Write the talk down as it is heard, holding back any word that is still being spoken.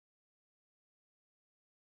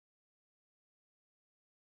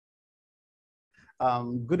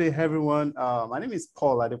Good day, everyone. My name is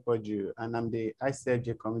Paul Adepoju, and I'm the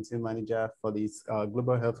ICFJ Community Manager for this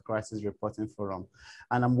Global Health Crisis Reporting Forum.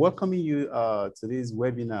 And I'm welcoming you to this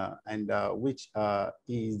webinar, and which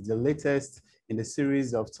is the latest in the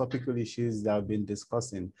series of topical issues that I've been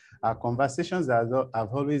discussing. Our conversations have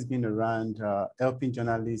always been around helping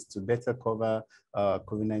journalists to better cover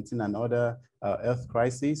COVID-19 and other health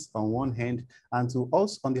crises on one hand, and to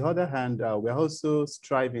also, on the other hand, we're also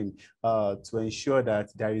striving to ensure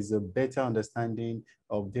that there is a better understanding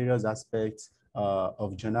of various aspects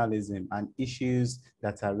of journalism and issues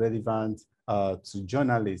that are relevant to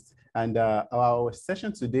journalists. And our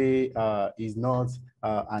session today is not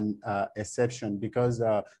an exception, because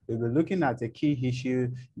we'll be looking at a key issue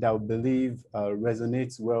that we believe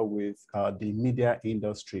resonates well with the media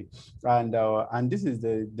industry. And this is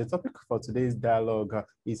the topic for today's dialogue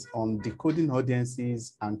is on decoding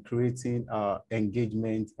audiences and creating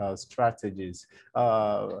engagement strategies.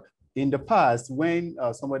 In the past, when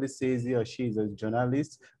somebody says he or she is a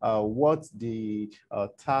journalist, what the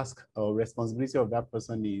task or responsibility of that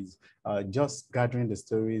person is just gathering the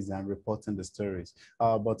stories and reporting the stories.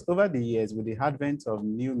 But over the years, with the advent of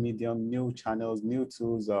new medium, new channels, new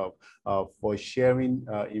tools for sharing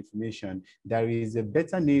information, there is a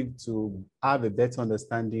better need to have a better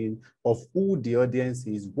understanding of who the audience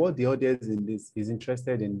is, what the audience in this is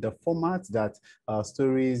interested in, the format that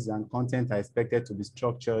stories and content are expected to be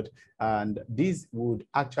structured. And this would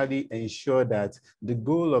actually ensure that the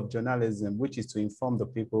goal of journalism, which is to inform the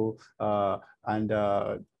people,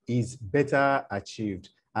 is better achieved.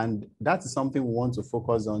 And that's something we want to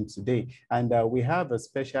focus on today. And we have a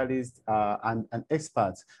specialist and an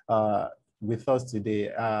expert with us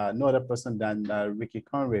today, no other person than Riki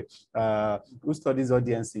Conrey, who studies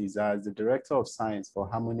audiences as the Director of Science for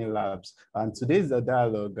Harmony Labs. And today's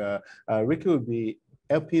dialogue, Riki will be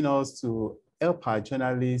helping us to help our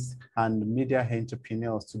journalists and media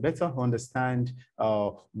entrepreneurs to better understand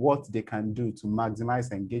what they can do to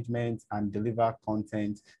maximize engagement and deliver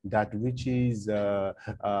content that reaches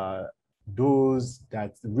those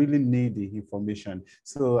that really need the information.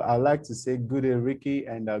 So I'd like to say good day, Riki,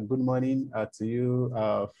 and good morning to you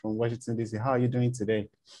from Washington, D.C. How are you doing today?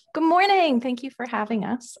 Good morning. Thank you for having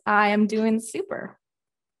us. I am doing super.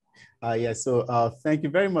 So thank you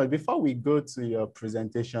very much. Before we go to your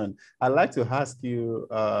presentation, I'd like to ask you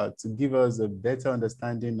to give us a better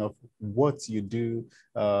understanding of what you do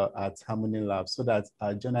at Harmony Lab, so that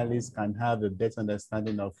journalists can have a better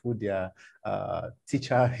understanding of who their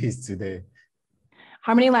teacher is today.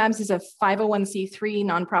 Harmony Labs is a 501c3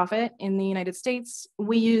 nonprofit in the United States.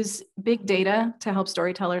 We use big data to help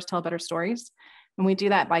storytellers tell better stories. And we do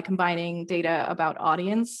that by combining data about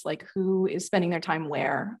audience, like who is spending their time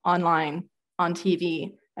where, online, on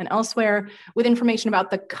TV, and elsewhere, with information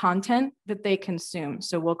about the content that they consume.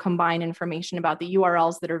 So we'll combine information about the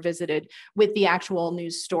URLs that are visited with the actual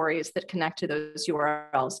news stories that connect to those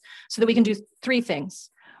URLs, so that we can do three things.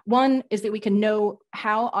 One is that we can know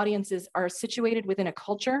how audiences are situated within a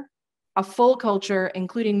culture, a full culture,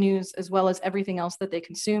 including news, as well as everything else that they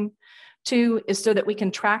consume. Two is so that we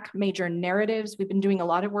can track major narratives. We've been doing a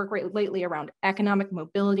lot of work lately around economic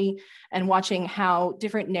mobility and watching how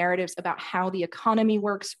different narratives about how the economy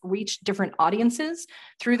works reach different audiences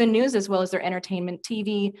through the news, as well as their entertainment,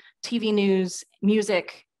 TV news,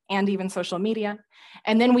 music, and even social media.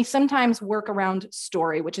 And then we sometimes work around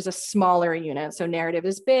story, which is a smaller unit. So narrative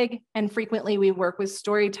is big, and frequently we work with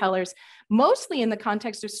storytellers, mostly in the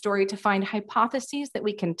context of story, to find hypotheses that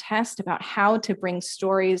we can test about how to bring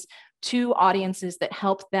stories to audiences that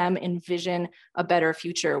help them envision a better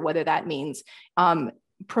future, whether that means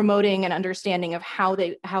promoting an understanding of how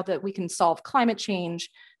we can solve climate change,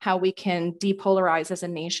 how we can depolarize as a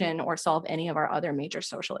nation, or solve any of our other major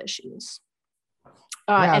social issues.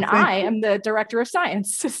 And I am the Director of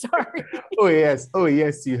Science. Sorry. Oh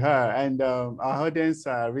yes, you are. And our audience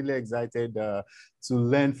are really excited to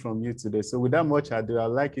learn from you today. So without much ado, I'd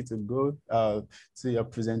like you to go to your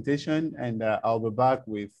presentation, and I'll be back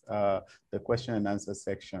with the question and answer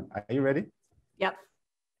section. Are you ready? Yep.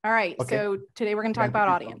 All right. Okay. So today we're going to talk about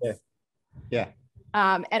audience. Yeah.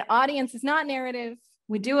 And audience is not narrative.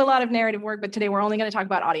 We do a lot of narrative work, but today we're only going to talk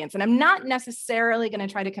about audience. And I'm not necessarily going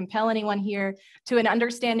to try to compel anyone here to an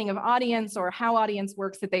understanding of audience or how audience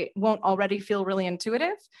works that they won't already feel really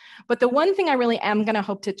intuitive. But the one thing I really am going to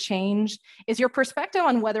hope to change is your perspective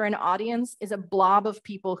on whether an audience is a blob of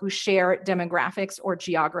people who share demographics or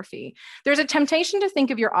geography. There's a temptation to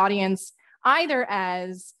think of your audience either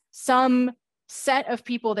as some set of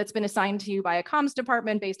people that's been assigned to you by a comms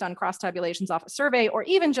department based on cross tabulations off a survey, or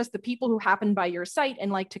even just the people who happen by your site and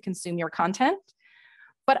like to consume your content.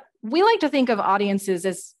 But we like to think of audiences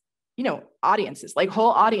as, audiences, like whole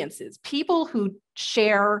audiences, people who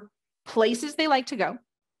share places they like to go,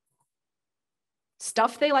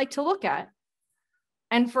 stuff they like to look at,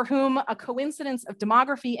 and for whom a coincidence of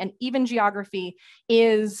demography and even geography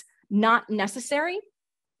is not necessary.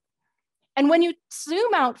 And when you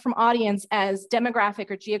zoom out from audience as demographic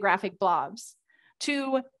or geographic blobs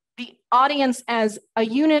to the audience as a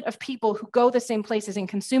unit of people who go the same places and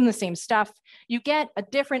consume the same stuff, you get a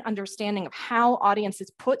different understanding of how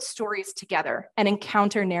audiences put stories together and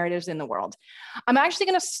encounter narratives in the world. I'm actually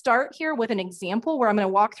going to start here with an example where I'm going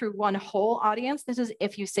to walk through one whole audience. This is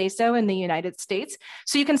If You Say So in the United States.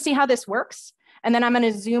 So you can see how this works. And then I'm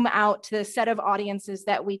going to zoom out to the set of audiences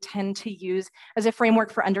that we tend to use as a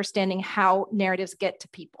framework for understanding how narratives get to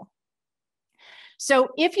people. So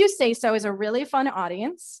If You Say So is a really fun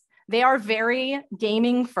audience. They are very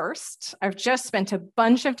gaming first. I've just spent a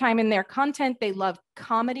bunch of time in their content. They love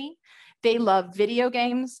comedy. They love video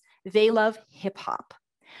games. They love hip hop.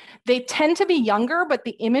 They tend to be younger, but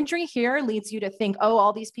the imagery here leads you to think, oh,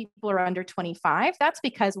 all these people are under 25. That's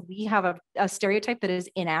because we have a stereotype that is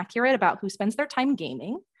inaccurate about who spends their time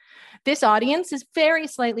gaming. This audience is very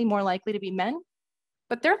slightly more likely to be men,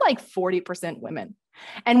 but they're like 40% women.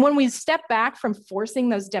 And when we step back from forcing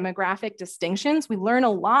those demographic distinctions, we learn a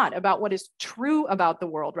lot about what is true about the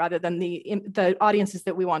world rather than the audiences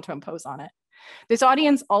that we want to impose on it. This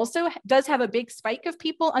audience also does have a big spike of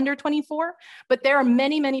people under 24, but there are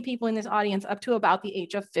many, many people in this audience up to about the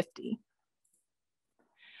age of 50.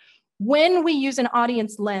 When we use an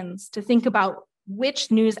audience lens to think about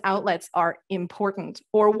which news outlets are important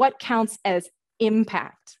or what counts as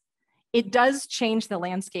impact, it does change the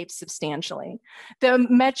landscape substantially. The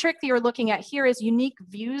metric that you're looking at here is unique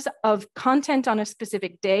views of content on a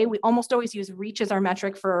specific day. We almost always use reach as our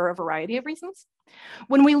metric for a variety of reasons.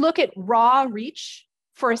 When we look at raw reach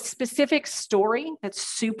for a specific story that's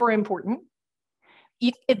super important,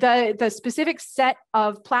 the specific set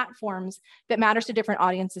of platforms that matters to different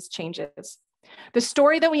audiences changes. The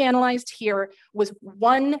story that we analyzed here was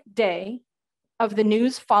 1 day of the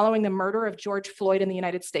news following the murder of George Floyd in the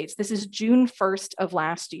United States. This is June 1st of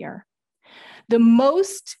last year. The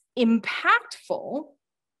most impactful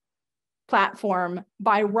platform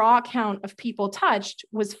by raw count of people touched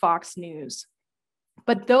was Fox News.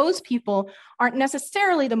 But those people aren't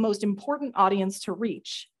necessarily the most important audience to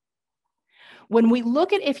reach. When we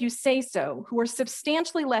look at If You Say So, who are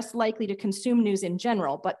substantially less likely to consume news in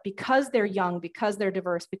general, but because they're young, because they're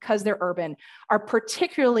diverse, because they're urban, are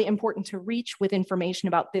particularly important to reach with information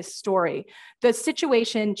about this story, the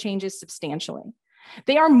situation changes substantially.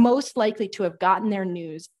 They are most likely to have gotten their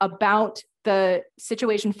news about the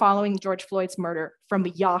situation following George Floyd's murder from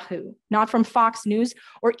Yahoo, not from Fox News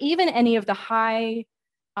or even any of the high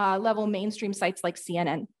level mainstream sites like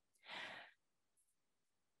CNN.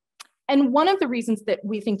 And one of the reasons that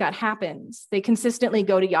we think that happens, they consistently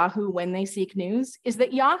go to Yahoo when they seek news, is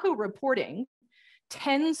that Yahoo reporting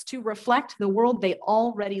tends to reflect the world they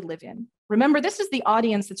already live in. Remember, this is the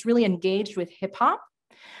audience that's really engaged with hip hop.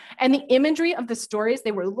 And the imagery of the stories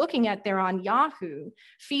they were looking at there on Yahoo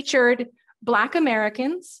featured Black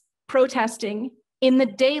Americans protesting in the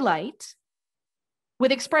daylight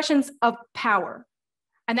with expressions of power.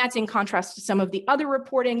 And that's in contrast to some of the other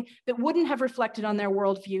reporting that wouldn't have reflected on their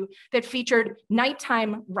worldview that featured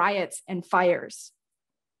nighttime riots and fires.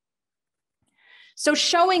 So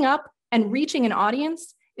showing up and reaching an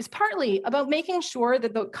audience is partly about making sure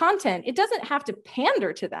that the content, it doesn't have to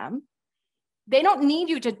pander to them. They don't need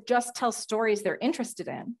you to just tell stories they're interested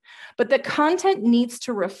in, but the content needs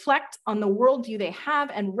to reflect on the worldview they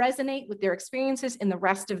have and resonate with their experiences in the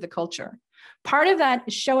rest of the culture. Part of that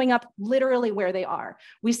is showing up literally where they are.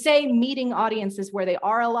 We say meeting audiences where they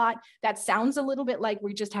are a lot. That sounds a little bit like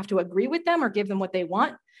we just have to agree with them or give them what they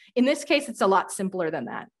want. In this case, it's a lot simpler than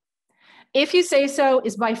that. If You Say So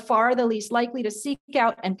is by far the least likely to seek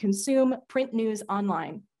out and consume print news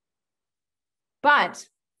online. But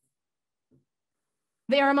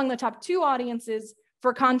they are among the top 2 audiences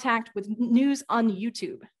for contact with news on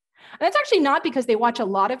YouTube. And that's actually not because they watch a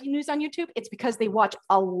lot of news on YouTube, it's because they watch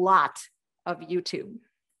a lot of YouTube.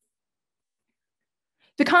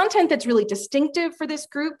 The content that's really distinctive for this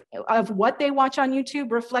group of what they watch on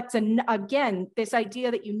YouTube reflects, again, this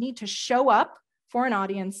idea that you need to show up for an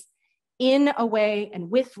audience in a way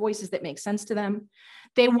and with voices that make sense to them.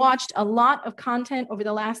 They watched a lot of content over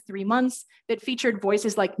the last 3 months that featured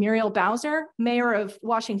voices like Muriel Bowser, mayor of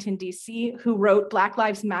Washington, D.C., who wrote Black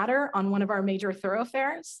Lives Matter on one of our major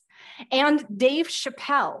thoroughfares, and Dave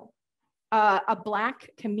Chappelle, a Black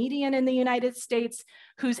comedian in the United States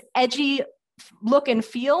whose edgy look and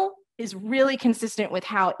feel is really consistent with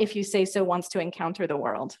how If You Say So wants to encounter the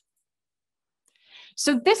world.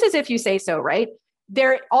 So this is If You Say So, right?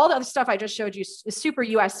 All the other stuff I just showed you is super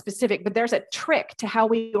US specific, but there's a trick to how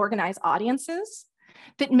we organize audiences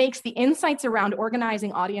that makes the insights around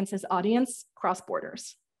organizing audiences audience cross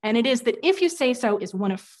borders. And it is that If You Say So is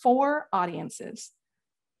one of 4 audiences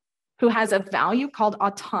who has a value called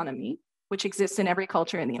autonomy, which exists in every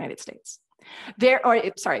culture in the United States. In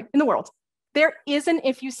the world. There is an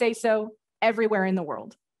If You Say So everywhere in the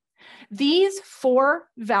world. These 4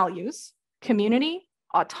 values, community,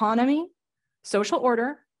 autonomy, social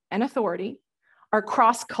order, and authority, are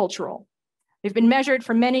cross-cultural. They've been measured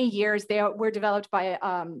for many years. They were developed by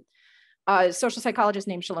a social psychologist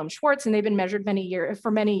named Shalom Schwartz, and they've been measured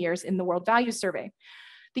for many years in the World Values Survey.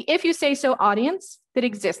 The If You Say So audience that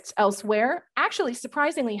exists elsewhere actually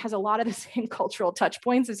surprisingly has a lot of the same cultural touch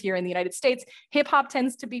points as here in the United States. Hip hop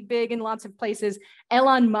tends to be big in lots of places.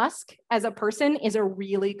 Elon Musk as a person is a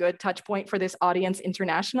really good touch point for this audience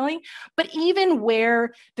internationally. But even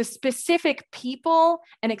where the specific people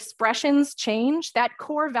and expressions change, that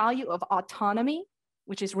core value of autonomy,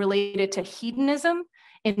 which is related to hedonism,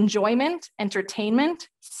 enjoyment, entertainment,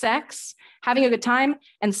 sex, having a good time,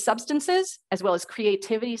 and substances, as well as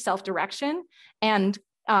creativity, self-direction, and,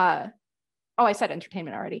 I said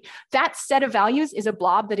entertainment already. That set of values is a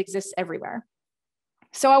blob that exists everywhere.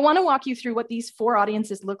 So I want to walk you through what these 4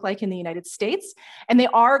 audiences look like in the United States, and they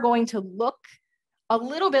are going to look a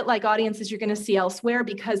little bit like audiences you're going to see elsewhere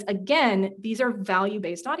because, again, these are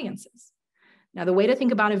value-based audiences. Now, the way to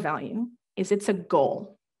think about a value is it's a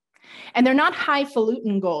goal. And they're not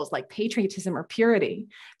highfalutin goals like patriotism or purity.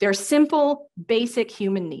 They're simple, basic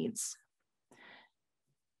human needs.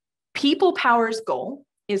 People power's goal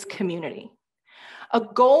is community. A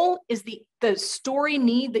goal is the story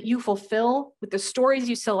need that you fulfill with the stories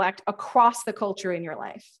you select across the culture in your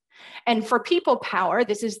life. And for people power,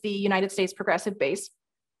 this is the United States progressive base.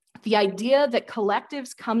 The idea that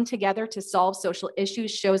collectives come together to solve social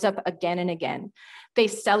issues shows up again and again. They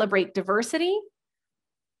celebrate diversity,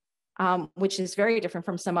 which is very different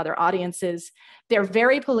from some other audiences. They're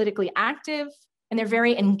very politically active, and they're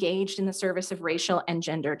very engaged in the service of racial and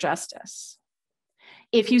gender justice.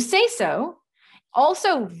 If You Say So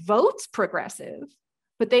also votes progressive,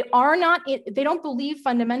 but they don't believe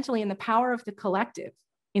fundamentally in the power of the collective.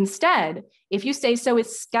 Instead, If You Say So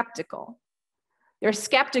is skeptical. They're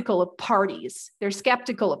skeptical of parties. They're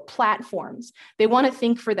skeptical of platforms. They want to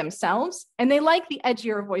think for themselves, and they like the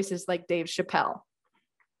edgier voices like Dave Chappelle.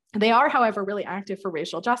 They are, however, really active for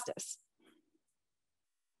racial justice.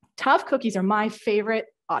 Tough cookies are my favorite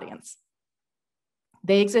audience.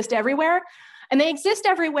 They exist everywhere, and they exist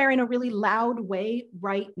everywhere in a really loud way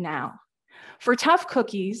right now. For tough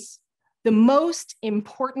cookies, the most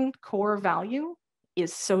important core value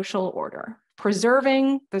is social order,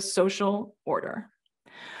 preserving the social order.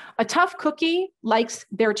 A tough cookie likes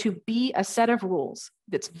there to be a set of rules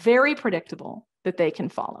that's very predictable that they can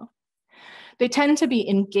follow. They tend to be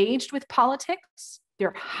engaged with politics.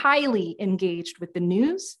 They're highly engaged with the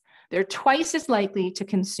news. They're twice as likely to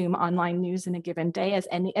consume online news in a given day as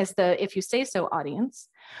the If You Say So audience.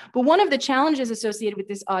 But one of the challenges associated with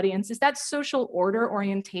this audience is that social order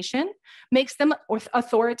orientation makes them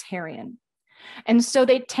authoritarian. And so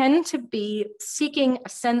they tend to be seeking a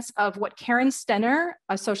sense of what Karen Stenner,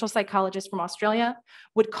 a social psychologist from Australia,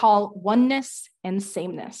 would call oneness and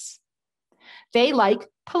sameness. They like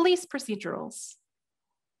police procedurals.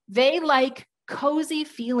 They like cozy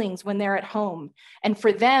feelings when they're at home. And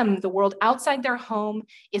for them, the world outside their home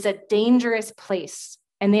is a dangerous place,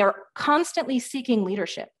 and they are constantly seeking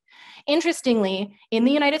leadership. Interestingly, in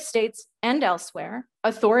the United States and elsewhere,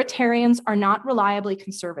 authoritarians are not reliably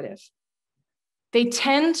conservative. They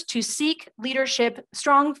tend to seek leadership,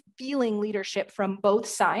 strong feeling leadership from both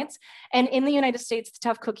sides. And in the United States, the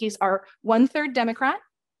tough cookies are 1/3 Democrat,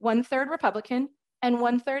 1/3 Republican, and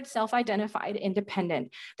 1/3 self-identified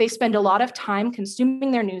independent. They spend a lot of time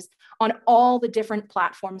consuming their news on all the different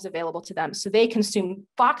platforms available to them. So they consume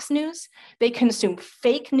Fox News, they consume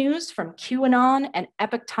fake news from QAnon and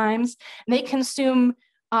Epoch Times, and they consume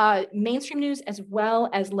mainstream news as well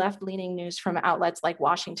as left-leaning news from outlets like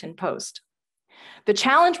Washington Post. The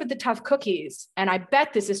challenge with the tough cookies, and I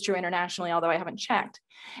bet this is true internationally, although I haven't checked,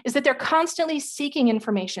 is that they're constantly seeking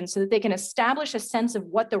information so that they can establish a sense of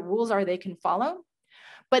what the rules are they can follow.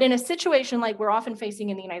 But in a situation like we're often facing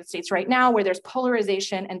in the United States right now, where there's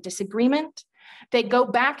polarization and disagreement, they go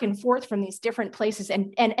back and forth from these different places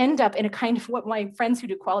and end up in a kind of what my friends who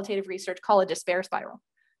do qualitative research call a despair spiral.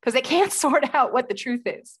 because they can't sort out what the truth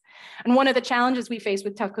is. And one of the challenges we face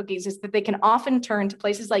with tough cookies is that they can often turn to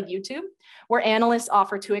places like YouTube, where analysts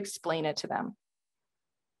offer to explain it to them.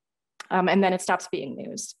 And then it stops being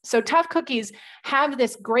news. So tough cookies have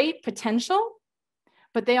this great potential,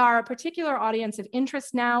 but they are a particular audience of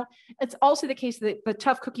interest now. It's also the case that the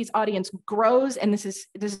tough cookies audience grows, and this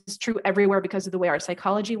is true everywhere because of the way our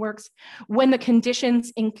psychology works, when the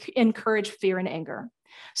conditions encourage fear and anger.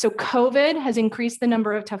 So COVID has increased the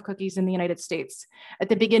number of tough cookies in the United States. At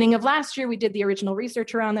the beginning of last year, we did the original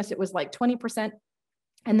research around this. It was like 20%.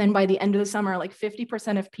 And then by the end of the summer, like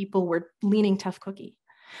 50% of people were leaning tough cookie.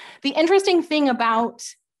 The interesting thing about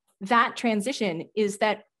that transition is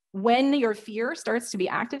that when your fear starts to be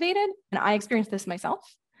activated, and I experienced this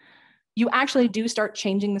myself, you actually do start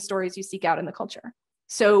changing the stories you seek out in the culture.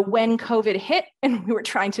 So when COVID hit and we were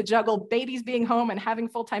trying to juggle babies being home and having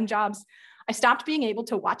full-time jobs, I stopped being able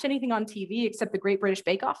to watch anything on TV except the Great British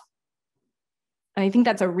Bake Off. And I think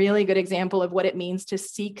that's a really good example of what it means to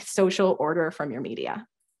seek social order from your media.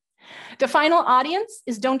 The final audience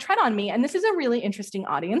is Don't Tread on Me. And this is a really interesting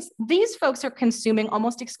audience. These folks are consuming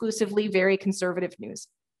almost exclusively very conservative news.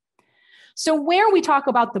 So where we talk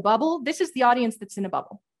about the bubble, this is the audience that's in a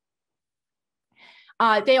bubble.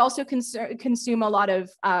 They also consume a lot of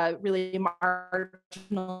really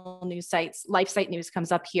marginal news sites. LifeSite News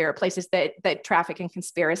comes up here, places that traffic in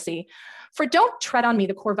conspiracy. For Don't Tread on Me,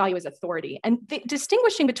 the core value is authority. And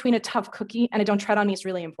distinguishing between a tough cookie and a Don't Tread on Me is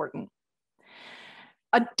really important.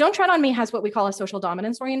 A Don't Tread on Me has what we call a social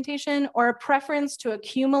dominance orientation, or a preference to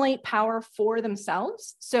accumulate power for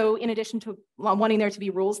themselves. So in addition to wanting there to be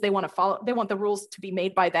rules, they want the rules to be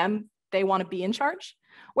made by them. They want to be in charge.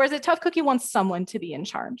 Whereas a tough cookie wants someone to be in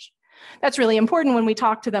charge. That's really important when we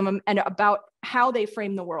talk to them and about how they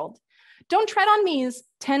frame the world. Don't Tread on Me's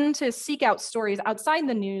tend to seek out stories outside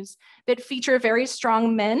the news that feature very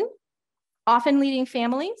strong men, often leading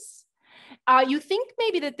families. You think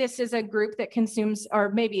maybe that this is a group that consumes, or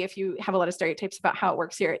maybe if you have a lot of stereotypes about how it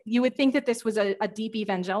works here, you would think that this was a deep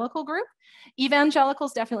evangelical group.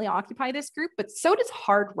 Evangelicals definitely occupy this group, but so does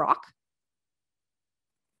hard rock.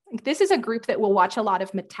 This is a group that will watch a lot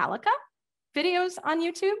of Metallica videos on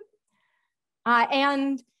YouTube.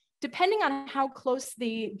 And depending on how close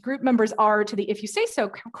the group members are to the If You Say So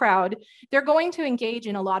crowd, they're going to engage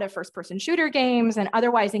in a lot of first-person shooter games and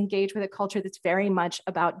otherwise engage with a culture that's very much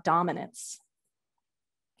about dominance.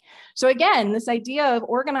 So again, this idea of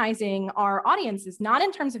organizing our audience is not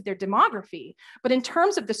in terms of their demography, but in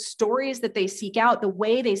terms of the stories that they seek out, the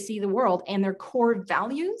way they see the world, and their core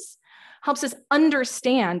values helps us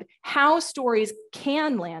understand how stories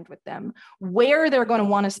can land with them, where they're going to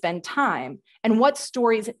want to spend time, and what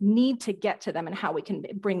stories need to get to them and how we can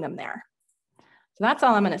bring them there. So that's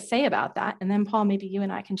all I'm going to say about that. And then Paul, maybe you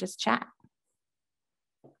and I can just chat.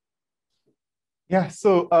 Yeah,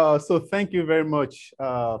 so thank you very much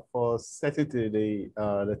for setting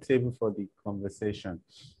the table for the conversation.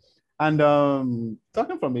 And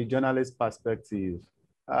talking from a journalist perspective,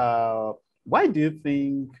 why do you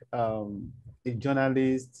think a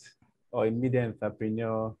journalist or a media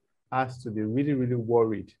entrepreneur has to be really, really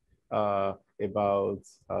worried about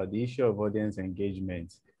the issue of audience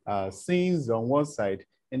engagement? Since on one side,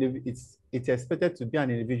 and it's expected to be an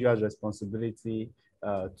individual's responsibility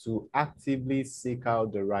to actively seek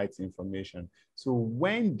out the right information. So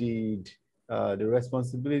when did the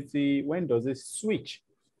responsibility, when does it switch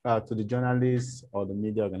to the journalist or the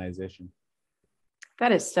media organization?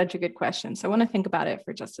 That is such a good question. So I want to think about it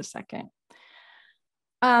for just a second.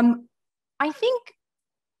 I think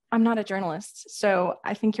I'm not a journalist, so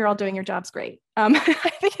I think you're all doing your jobs great. I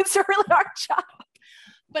think it's a really hard job.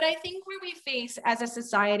 But I think where we face as a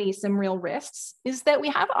society some real risks is that we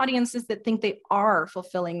have audiences that think they are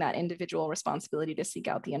fulfilling that individual responsibility to seek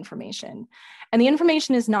out the information. And the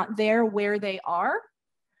information is not there where they are.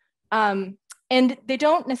 And they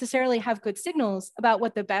don't necessarily have good signals about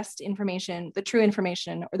what the best information, the true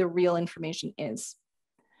information, or the real information is.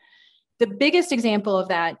 The biggest example of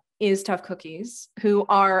that is tough cookies, who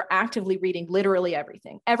are actively reading literally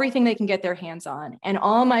everything they can get their hands on. And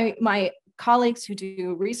all my colleagues who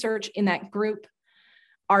do research in that group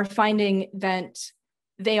are finding that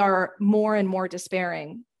they are more and more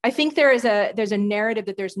despairing. I think there's a narrative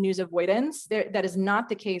that there's news avoidance. That is not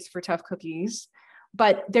the case for tough cookies,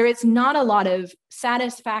 but there is not a lot of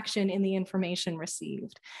satisfaction in the information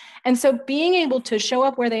received. And so being able to show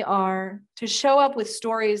up where they are, to show up with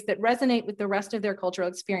stories that resonate with the rest of their cultural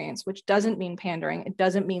experience, which doesn't mean pandering, it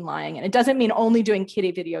doesn't mean lying, and it doesn't mean only doing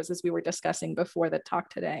kiddie videos as we were discussing before the talk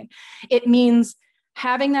today. It means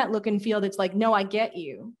having that look and feel that's like, no, I get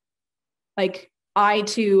you. Like, I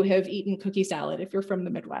too have eaten cookie salad if you're from the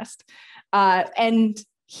Midwest. And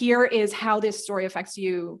here is how this story affects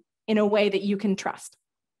you in a way that you can trust.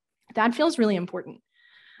 That feels really important.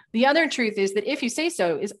 The other truth is that If You Say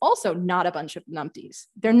So is also not a bunch of numpties.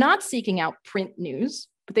 They're not seeking out print news,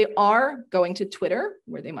 but they are going to Twitter,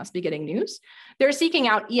 where they must be getting news. They're seeking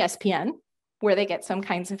out ESPN, where they get some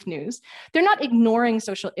kinds of news. They're not ignoring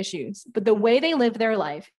social issues, but the way they live their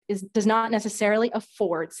life does not necessarily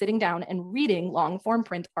afford sitting down and reading long-form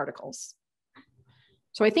print articles.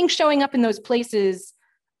 So I think showing up in those places,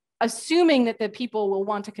 assuming that the people will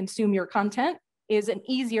want to consume your content, is an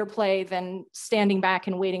easier play than standing back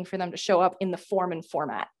and waiting for them to show up in the form and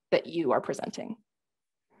format that you are presenting.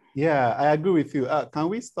 Yeah, I agree with you. Can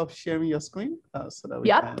we stop sharing your screen so that we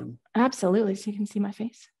can? Absolutely. So you can see my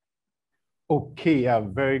face. Okay, yeah,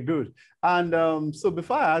 very good. And so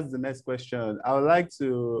before I ask the next question, I would like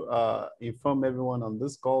to inform everyone on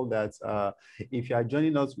this call that if you are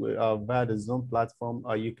joining us via the Zoom platform,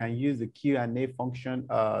 you can use the Q&A function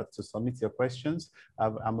to submit your questions.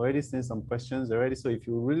 I'm already seeing some questions already. So if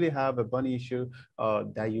you really have a burning issue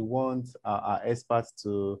that you want our experts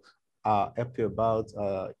to help you about,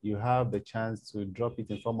 you have the chance to drop it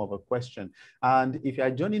in form of a question. And if you are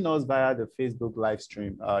joining us via the Facebook live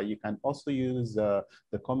stream, you can also use the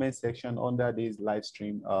comment section under this live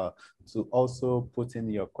stream to also put in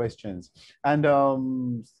your questions. And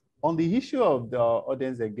on the issue of the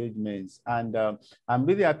audience engagements, and I'm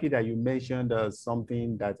really happy that you mentioned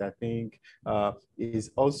something that I think is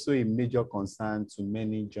also a major concern to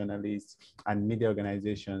many journalists and media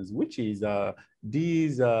organizations, which is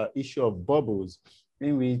this issue of bubbles,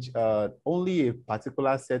 in which only a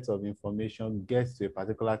particular set of information gets to a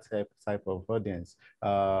particular type of audience.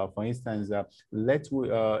 For instance,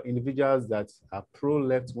 individuals that are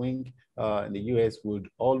pro-left-wing in the US would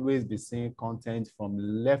always be seeing content from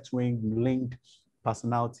left-wing linked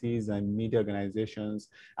personalities and media organizations.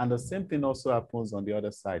 And the same thing also happens on the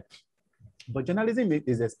other side. But journalism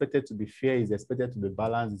is expected to be fair, is expected to be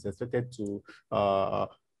balanced, is expected to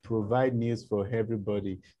provide news for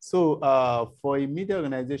everybody. So for a media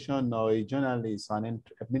organization or a journalist or a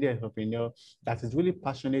media entrepreneur that is really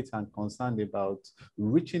passionate and concerned about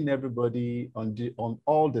reaching everybody on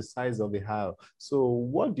all the sides of the aisle, so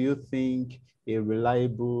what do you think a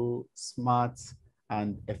reliable, smart,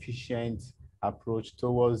 and efficient approach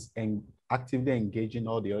towards actively engaging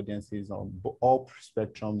all the audiences on all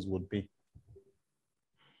spectrums would be?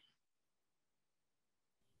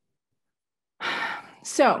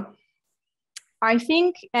 So I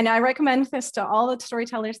think, and I recommend this to all the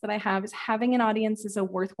storytellers that I have, is having an audience is a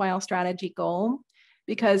worthwhile strategy goal,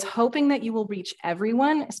 because hoping that you will reach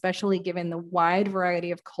everyone, especially given the wide variety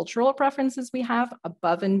of cultural preferences we have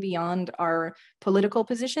above and beyond our political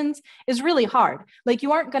positions, is really hard. Like,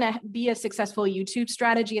 you aren't going to be a successful YouTube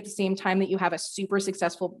strategy at the same time that you have a super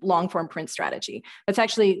successful long form print strategy.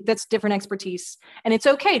 That's different expertise. And it's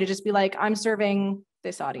okay to just be like, I'm serving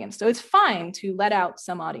this audience. So it's fine to let out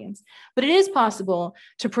some audience, but it is possible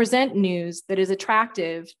to present news that is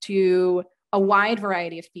attractive to a wide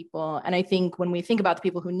variety of people. And I think when we think about the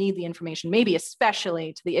people who need the information, maybe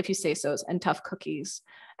especially to the If You Say So's and tough cookies,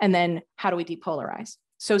 and then how do we depolarize?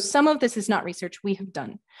 So some of this is not research we have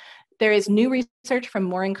done. There is new research from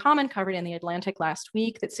More in Common covered in The Atlantic last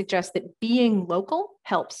week that suggests that being local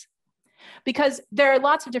helps, because there are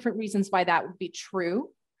lots of different reasons why that would be true.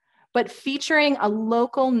 But featuring a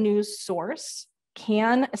local news source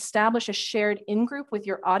can establish a shared in-group with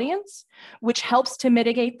your audience, which helps to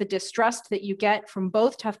mitigate the distrust that you get from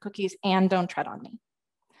both tough cookies and Don't Tread on Me.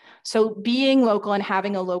 So being local and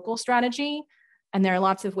having a local strategy, and there are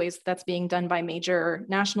lots of ways that's being done by major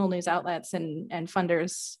national news outlets and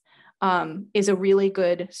funders, is a really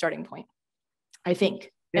good starting point, I think.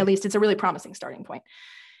 Yeah. At least it's a really promising starting point.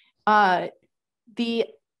 The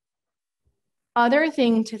other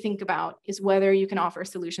thing to think about is whether you can offer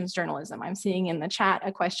solutions journalism. I'm seeing in the chat a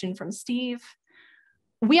question from Steve.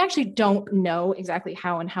 We actually don't know exactly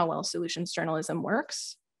how well solutions journalism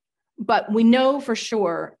works, but we know for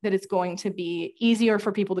sure that it's going to be easier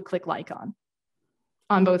for people to click like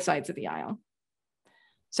on both sides of the aisle.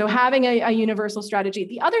 So having a universal strategy.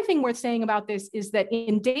 The other thing worth saying about this is that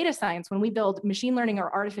in data science, when we build machine learning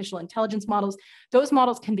or artificial intelligence models, those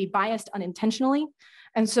models can be biased unintentionally.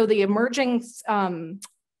 And so the emerging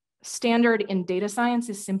standard in data science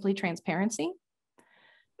is simply transparency.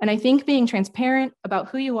 And I think being transparent about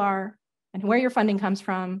who you are and where your funding comes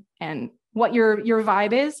from and what your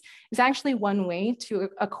vibe is actually one way to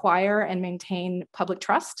acquire and maintain public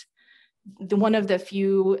trust. One of the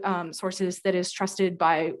few sources that is trusted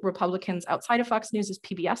by Republicans outside of Fox News is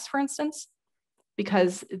PBS, for instance.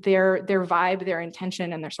 because their vibe, their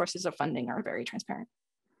intention, and their sources of funding are very transparent.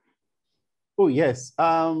 Oh, yes.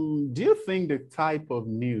 Do you think the type of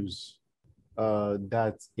news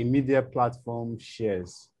that a media platform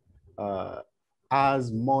shares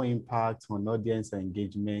has more impact on audience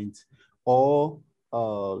engagement, or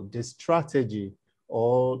the strategy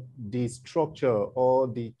or the structure or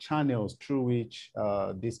the channels through which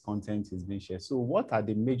this content is being shared? So what are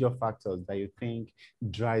the major factors that you think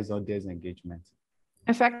drives audience engagement?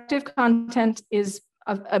 Effective content is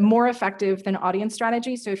more effective than audience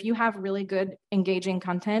strategy. So if you have really good engaging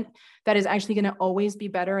content, that is actually going to always be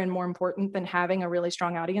better and more important than having a really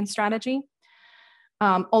strong audience strategy.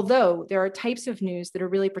 Although there are types of news that are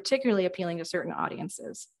really particularly appealing to certain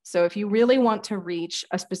audiences. So if you really want to reach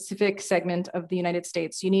a specific segment of the United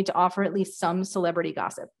States, you need to offer at least some celebrity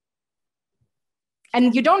gossip.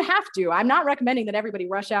 And you don't have to. I'm not recommending that everybody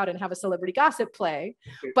rush out and have a celebrity gossip play.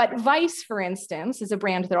 But Vice, for instance, is a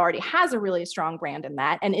brand that already has a really strong brand in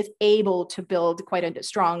that and is able to build quite a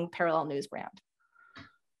strong parallel news brand.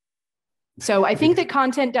 So I think that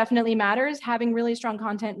content definitely matters. Having really strong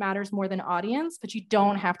content matters more than audience, but you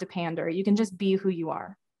don't have to pander. You can just be who you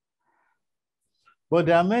are. But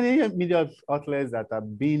there are many media outlets that are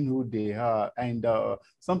being who they are. And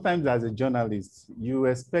sometimes as a journalist, you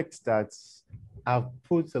expect that I've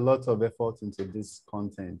put a lot of effort into this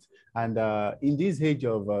content. And in this age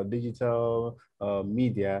of digital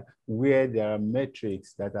media, where there are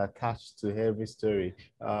metrics that are attached to every story,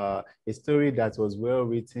 a story that was well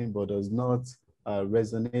written but does not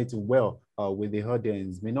resonate well with the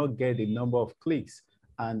audience may not get a number of clicks.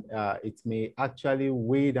 And it may actually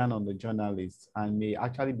weigh down on the journalist and may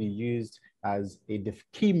actually be used as a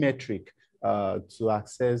key metric to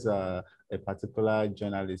access a particular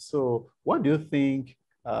journalist. So what do you think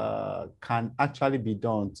can actually be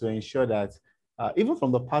done to ensure that, even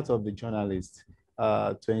from the part of the journalist,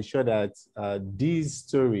 to ensure that this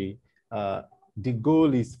story, the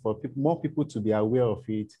goal is for more people to be aware of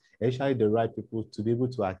it, especially the right people to be able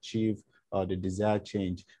to achieve the desired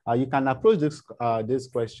change? You can approach this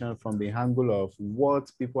question from the angle of what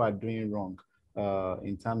people are doing wrong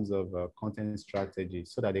in terms of content strategy,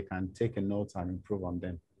 so that they can take a note and improve on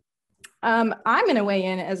them. I'm going to weigh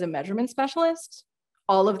in as a measurement specialist.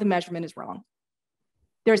 All of the measurement is wrong.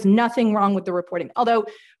 There's nothing wrong with the reporting, although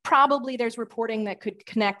probably there's reporting that could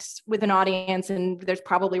connect with an audience, and there's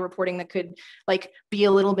probably reporting that could be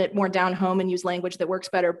a little bit more down home and use language that works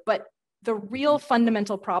better. But the real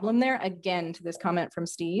fundamental problem there, again, to this comment from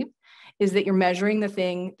Steve, is that you're measuring the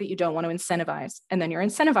thing that you don't want to incentivize, and then you're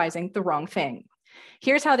incentivizing the wrong thing.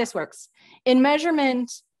 Here's how this works. In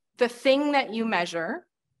measurement, the thing that you measure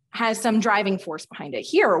has some driving force behind it.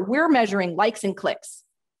 Here, we're measuring likes and clicks.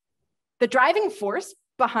 The driving force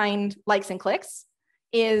behind likes and clicks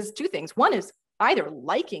is two things. One is either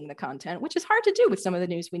liking the content, which is hard to do with some of the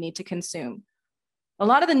news we need to consume. A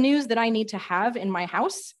lot of the news that I need to have in my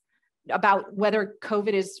house about whether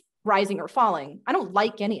COVID is rising or falling, I don't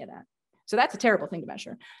like any of that. So that's a terrible thing to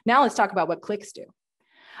measure. Now let's talk about what clicks do.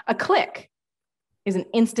 A click is an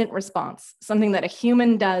instant response, something that a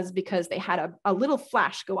human does because they had a little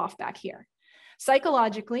flash go off back here.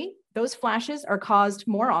 Psychologically, those flashes are caused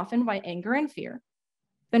more often by anger and fear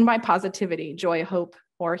than by positivity, joy, hope,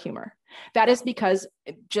 or humor. That is because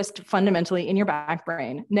just fundamentally in your back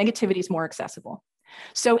brain, negativity is more accessible.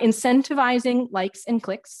 So incentivizing likes and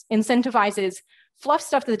clicks incentivizes fluff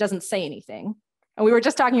stuff that doesn't say anything. And we were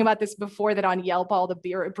just talking about this before, that on Yelp, all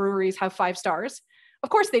the breweries have 5 stars. Of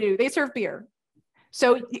course they do, they serve beer.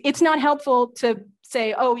 So it's not helpful to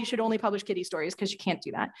say, oh, you should only publish kiddie stories, because you can't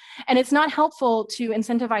do that. And it's not helpful to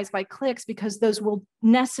incentivize by clicks, because those will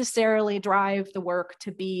necessarily drive the work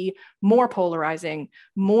to be more polarizing,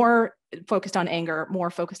 more focused on anger, more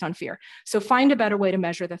focused on fear. So find a better way to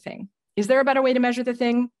measure the thing. Is there a better way to measure the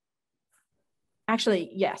thing? Actually,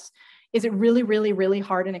 yes. Is it really, really, really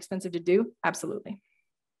hard and expensive to do? Absolutely.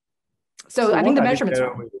 So I think the measurement's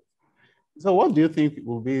wrong. So what do you think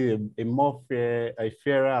will be a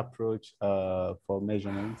fairer approach for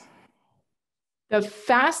measurements? The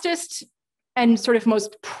fastest and sort of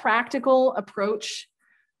most practical approach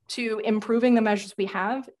to improving the measures we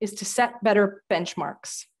have is to set better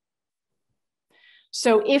benchmarks.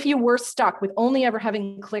 So if you were stuck with only ever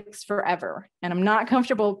having clicks forever, and I'm not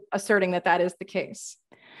comfortable asserting that that is the case,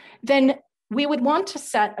 then we would want to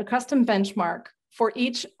set a custom benchmark for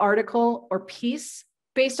each article or piece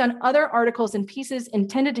based on other articles and pieces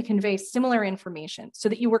intended to convey similar information so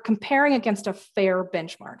that you were comparing against a fair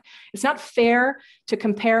benchmark. It's not fair to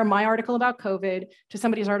compare my article about COVID to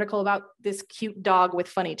somebody's article about this cute dog with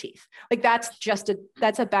funny teeth. Like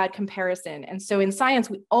that's a bad comparison. And so in science,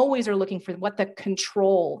 we always are looking for what the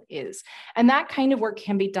control is. And that kind of work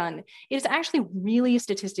can be done. It is actually really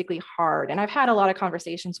statistically hard. And I've had a lot of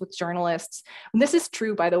conversations with journalists. And this is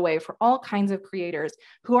true, by the way, for all kinds of creators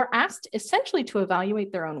who are asked essentially to evaluate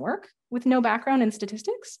their own work with no background in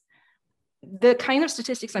statistics. The kind of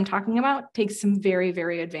statistics I'm talking about takes some very,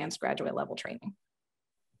 very advanced graduate level training.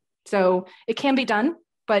 So it can be done,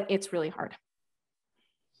 but it's really hard.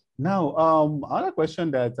 Now, another question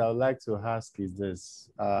that I would like to ask is this.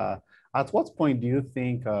 At what point do you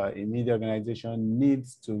think a media organization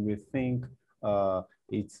needs to rethink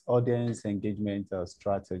its audience engagement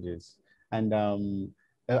strategies? And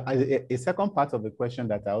a second part of the question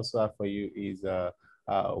that I also have for you is,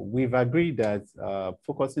 we've agreed that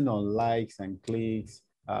focusing on likes and clicks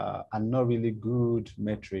are not really good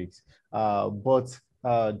metrics, but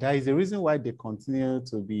there is a reason why they continue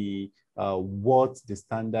to be what the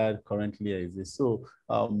standard currently is. So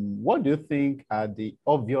what do you think are the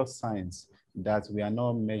obvious signs that we are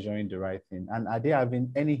not measuring the right thing? And are they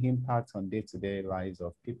having any impact on day-to-day lives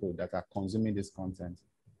of people that are consuming this content?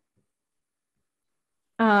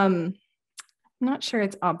 I'm not sure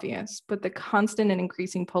it's obvious, but the constant and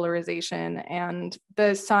increasing polarization and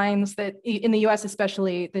the signs that in the US,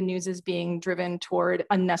 especially, the news is being driven toward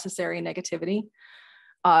unnecessary negativity,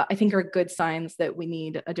 I think are good signs that we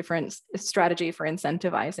need a different strategy for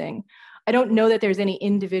incentivizing. I don't know that there's any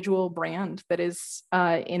individual brand that is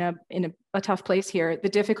in a tough place here. The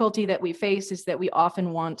difficulty that we face is that we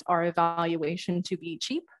often want our evaluation to be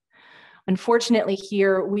cheap. Unfortunately,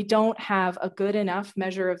 here, we don't have a good enough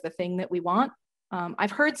measure of the thing that we want.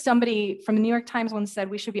 I've heard somebody from the New York Times once said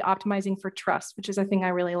we should be optimizing for trust, which is a thing I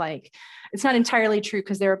really like. It's not entirely true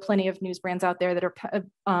because there are plenty of news brands out there that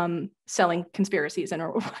are selling conspiracies and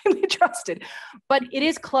are widely trusted, but it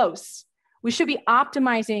is close. We should be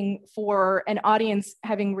optimizing for an audience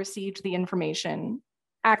having received the information,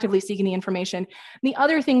 actively seeking the information. The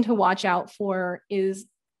other thing to watch out for is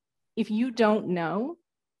if you don't know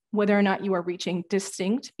whether or not you are reaching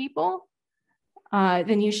distinct people,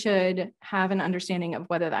 then you should have an understanding of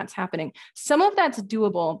whether that's happening. Some of that's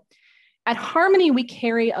doable. At Harmony, we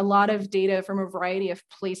carry a lot of data from a variety of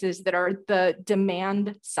places that are the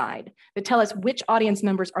demand side that tell us which audience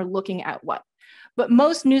members are looking at what. But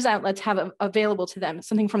most news outlets have available to them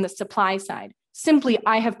something from the supply side. Simply,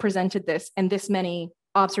 I have presented this and this many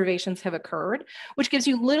observations have occurred, which gives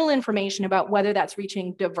you little information about whether that's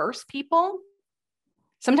reaching diverse people.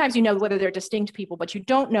 Sometimes you know whether they're distinct people, but you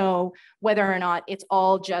don't know whether or not it's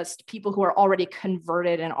all just people who are already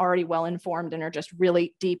converted and already well-informed and are just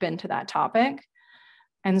really deep into that topic.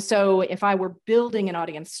 And so if I were building an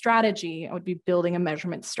audience strategy, I would be building a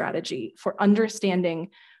measurement strategy for understanding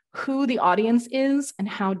who the audience is and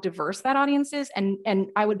how diverse that audience is.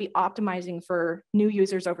 And I would be optimizing for new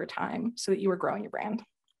users over time so that you are growing your brand.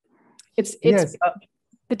 Yes.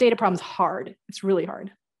 The data problem's hard. It's really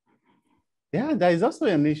hard. Yeah, there is also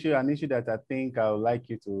an issue that I think I would like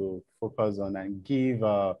you to focus on and give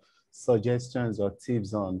suggestions or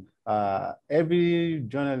tips on. Every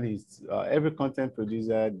journalist, every content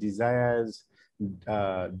producer desires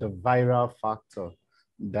the viral factor,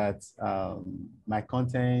 that my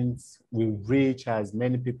content will reach as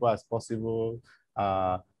many people as possible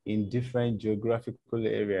in different geographical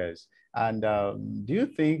areas. And do you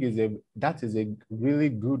think that is a really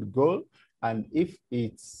good goal? And if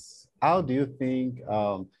it's, how do you think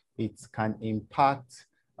it can impact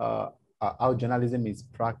how journalism is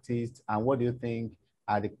practiced? And what do you think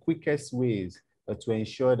are the quickest ways to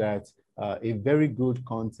ensure that a very good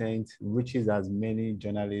content reaches as many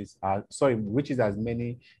reaches as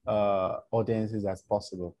many audiences as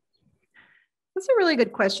possible? That's a really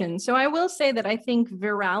good question. So I will say that I think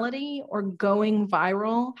virality or going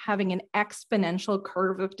viral, having an exponential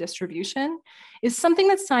curve of distribution, is something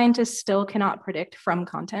that scientists still cannot predict from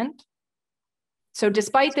content. So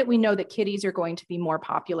despite that we know that kitties are going to be more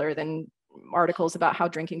popular than articles about how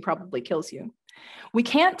drinking probably kills you, we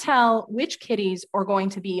can't tell which kitties are going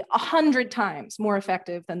to be 100 times more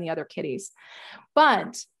effective than the other kitties.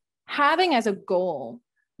 But having as a goal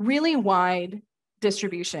really wide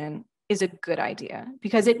distribution is a good idea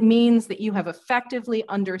because it means that you have effectively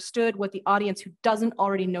understood what the audience who doesn't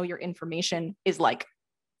already know your information is like.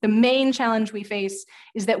 The main challenge we face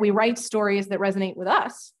is that we write stories that resonate with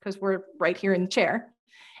us because we're right here in the chair.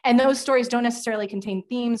 And those stories don't necessarily contain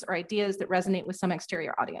themes or ideas that resonate with some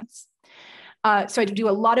exterior audience. So I do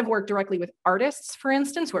a lot of work directly with artists, for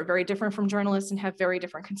instance, who are very different from journalists and have very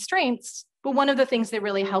different constraints. But one of the things that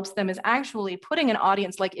really helps them is actually putting an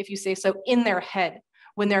audience, like if you say so, in their head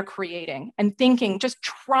when they're creating and thinking, just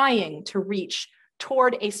trying to reach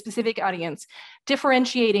toward a specific audience,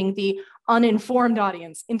 differentiating the uninformed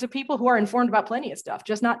audience into people who are informed about plenty of stuff,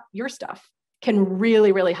 just not your stuff, can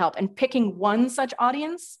really, really help. And picking one such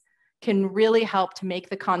audience can really help to make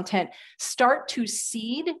the content start to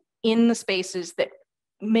seed in the spaces that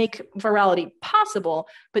make virality possible,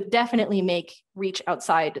 but definitely make reach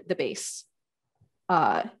outside the base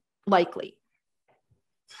likely.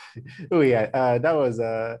 Oh yeah, that was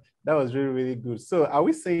really, really good. So are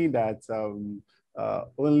we saying that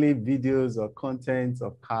only videos or content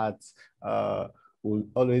of cats will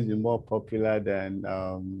always be more popular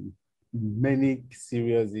than many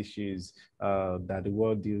serious issues that the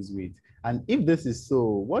world deals with? And if this is so,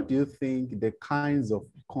 what do you think the kinds of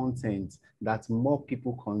content that more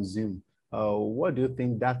people consume, what do you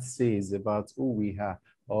think that says about who we are?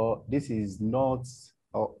 Or this is not,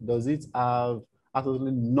 or does it have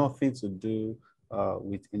absolutely nothing to do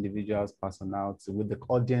with individuals' personality, with the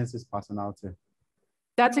audience's personality?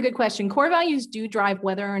 That's a good question. Core values do drive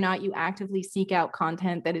whether or not you actively seek out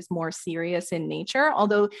content that is more serious in nature,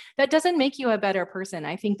 although that doesn't make you a better person.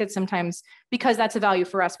 I think that sometimes, because that's a value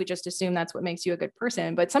for us, we just assume that's what makes you a good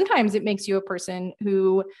person, but sometimes it makes you a person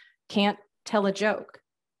who can't tell a joke.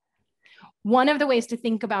 One of the ways to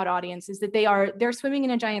think about audience is that they're swimming in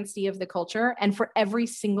a giant sea of the culture. And for every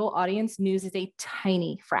single audience, news is a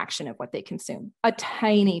tiny fraction of what they consume, a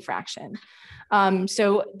tiny fraction.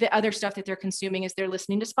 So the other stuff that they're consuming is they're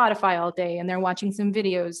listening to Spotify all day and they're watching some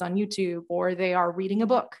videos on YouTube, or they are reading a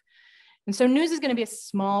book. And so news is going to be a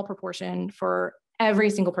small proportion for every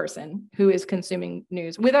single person who is consuming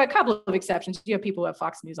news, with a couple of exceptions. You have people who have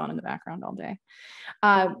Fox News on in the background all day.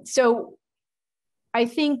 So I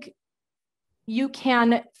think you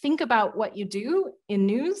can think about what you do in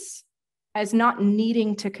news as not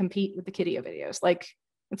needing to compete with the Kiddie videos. Like,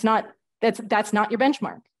 it's not, that's not your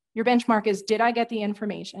benchmark. Your benchmark is, did I get the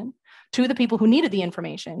information to the people who needed the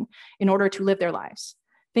information in order to live their lives?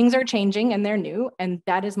 Things are changing and they're new, and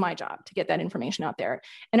that is my job, to get that information out there.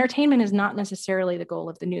 Entertainment is not necessarily the goal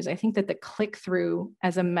of the news. I think that the click-through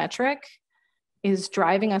as a metric is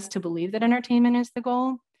driving us to believe that entertainment is the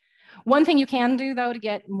goal. One thing you can do, though, to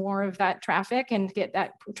get more of that traffic and get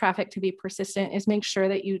that traffic to be persistent is make sure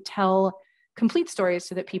that you tell complete stories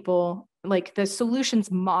so that people, like, the solutions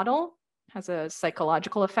model has a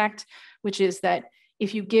psychological effect, which is that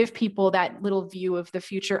if you give people that little view of the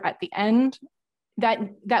future at the end,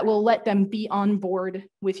 that will let them be on board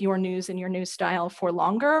with your news and your news style for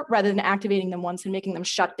longer, rather than activating them once and making them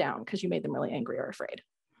shut down because you made them really angry or afraid.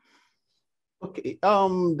 Okay,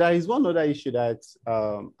 there is one other issue that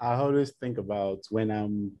I always think about when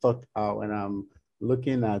I'm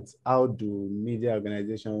looking at how do media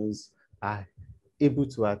organizations are able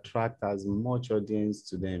to attract as much audience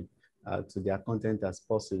to them, to their content as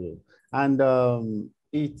possible. And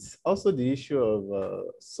it's also the issue of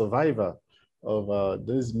survival of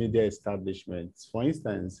those media establishments. For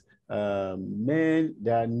instance, there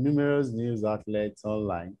are numerous news outlets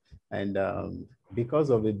online, and because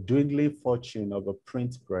of the dwindling fortune of a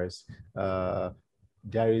print press,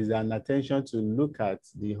 there is an attention to look at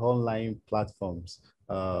the online platforms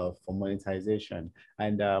for monetization.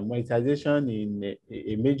 And monetization, in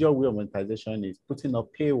a major way of monetization, is putting up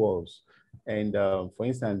paywalls. And for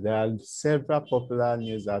instance, there are several popular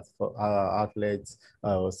news outlets,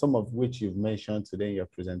 some of which you've mentioned today in your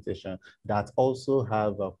presentation, that also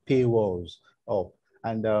have paywalls up.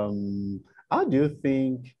 And how do you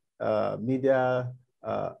think media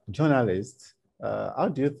journalists, how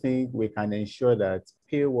do you think we can ensure that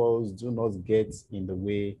paywalls do not get in the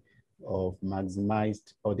way of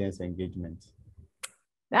maximized audience engagement?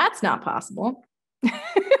 That's not possible.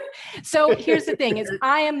 So here's the thing: is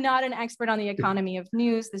I am not an expert on the economy of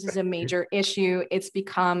news. This is a major issue. It's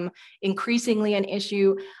become increasingly an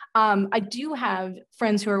issue. I do have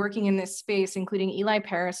friends who are working in this space, including Eli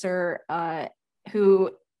Pariser,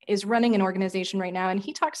 who is running an organization right now. And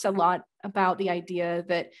he talks a lot about the idea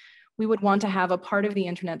that we would want to have a part of the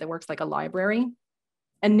internet that works like a library,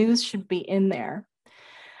 and news should be in there.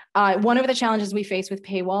 One of the challenges we face with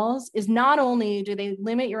paywalls is not only do they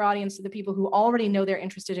limit your audience to the people who already know they're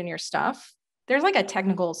interested in your stuff, there's like a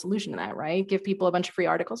technical solution to that, right? Give people a bunch of free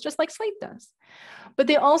articles, just like Slate does. But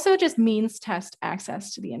they also just means test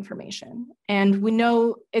access to the information. And we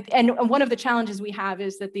know, and one of the challenges we have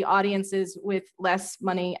is that the audiences with less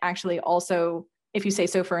money actually also, if you say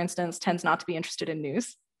so, for instance, tends not to be interested in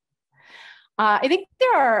news. I think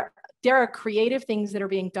there are There are creative things that are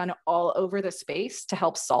being done all over the space to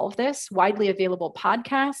help solve this. Widely available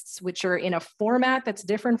podcasts, which are in a format that's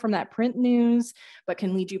different from that print news, but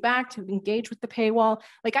can lead you back to engage with the paywall.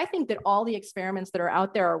 Like, I think that all the experiments that are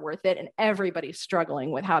out there are worth it, and everybody's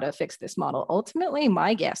struggling with how to fix this model. Ultimately,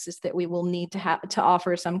 my guess is that we will need to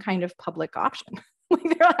offer some kind of public option.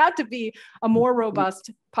 There'll have to be a more robust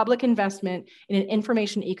public investment in an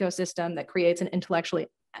information ecosystem that creates an intellectually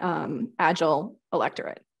agile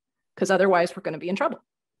electorate, because otherwise we're going to be in trouble.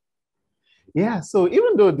 Yeah, so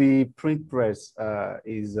even though the print press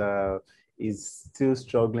is still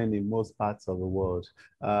struggling in most parts of the world,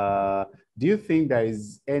 do you think there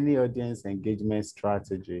is any audience engagement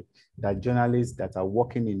strategy that journalists that are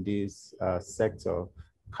working in this sector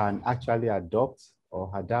can actually adopt or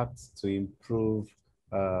adapt to improve,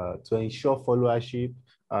 to ensure followership,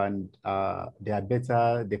 and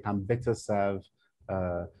they can better serve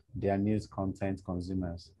their news content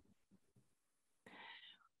consumers?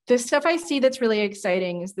 The stuff I see that's really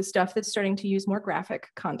exciting is the stuff that's starting to use more graphic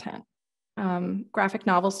content, graphic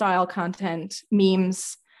novel style content,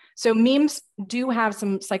 memes. So memes do have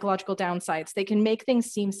some psychological downsides. They can make things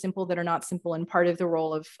seem simple that are not simple. And part of the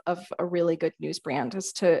role of a really good news brand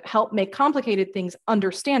is to help make complicated things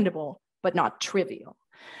understandable, but not trivial.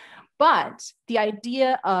 But the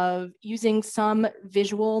idea of using some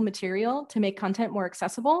visual material to make content more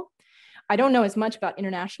accessible, I don't know as much about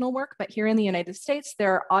international work, but here in the United States,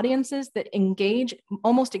 there are audiences that engage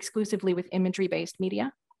almost exclusively with imagery-based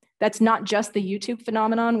media. That's not just the YouTube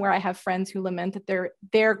phenomenon, where I have friends who lament that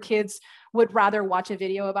their kids would rather watch a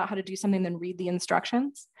video about how to do something than read the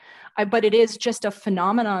instructions. But it is just a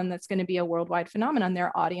phenomenon that's going to be a worldwide phenomenon.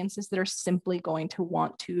 There are audiences that are simply going to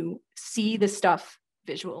want to see the stuff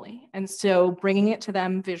visually. And so bringing it to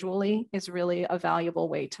them visually is really a valuable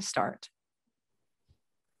way to start.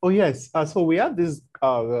 Oh, yes. So we have this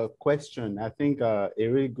question, I think a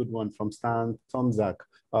really good one from Stan Tomzak.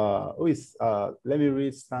 Let me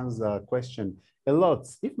read Stan's question. A lot,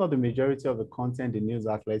 if not the majority of the content the news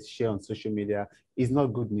outlets share on social media is not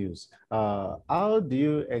good news. How do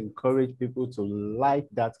you encourage people to like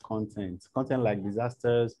that content? Content like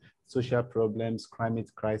disasters, social problems, climate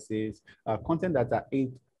crisis, content that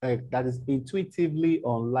is intuitively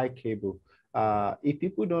unlikable. If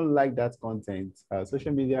people don't like that content,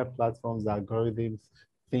 social media platforms, algorithms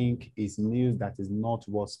think is news that is not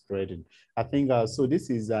worth spreading. I think so. This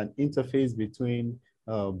is an interface between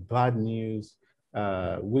bad news,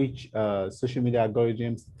 which social media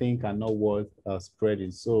algorithms think are not worth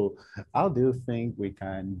spreading. So, how do you think we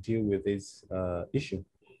can deal with this issue?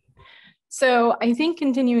 So, I think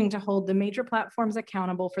continuing to hold the major platforms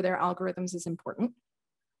accountable for their algorithms is important.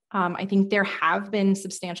 I think there have been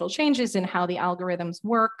substantial changes in how the algorithms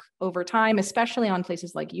work over time, especially on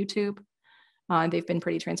places like YouTube. They've been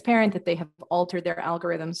pretty transparent that they have altered their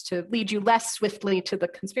algorithms to lead you less swiftly to the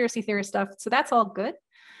conspiracy theorist stuff. So that's all good.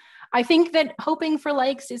 I think that hoping for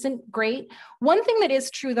likes isn't great. One thing that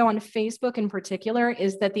is true, though, on Facebook in particular,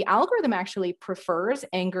 is that the algorithm actually prefers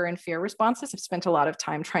anger and fear responses. I've spent a lot of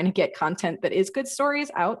time trying to get content that is good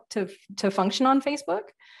stories out to function on Facebook.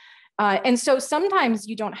 And so sometimes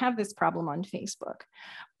you don't have this problem on Facebook.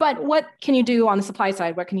 But what can you do on the supply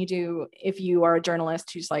side? What can you do if you are a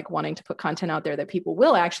journalist who's like wanting to put content out there that people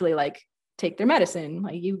will actually like take their medicine?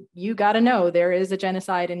 Like you got to know there is a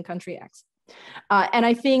genocide in country X. And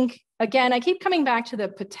I think, again, I keep coming back to the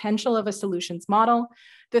potential of a solutions model.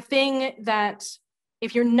 The thing that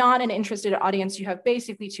if you're not an interested audience, you have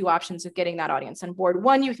basically two options of getting that audience on board.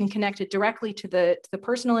 One, you can connect it directly to the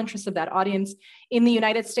personal interests of that audience. In the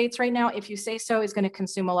United States right now, If You Say So is going to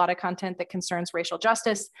consume a lot of content that concerns racial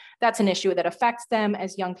justice. That's an issue that affects them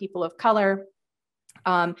as young people of color.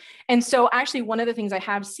 And so actually one of the things I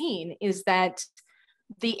have seen is that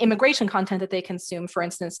the immigration content that they consume, for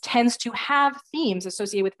instance, tends to have themes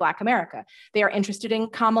associated with Black America. They are interested in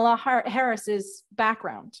Kamala Harris's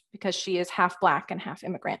background because she is half Black and half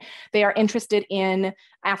immigrant. They are interested in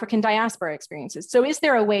African diaspora experiences. So is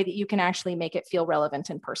there a way that you can actually make it feel relevant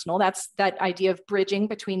and personal? That's that idea of bridging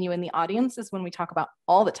between you and the audience is when we talk about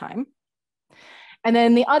all the time. And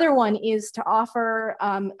then the other one is to offer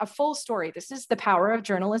a full story. This is the power of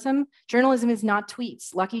journalism. Journalism is not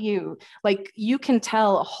tweets, lucky you. Like you can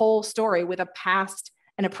tell a whole story with a past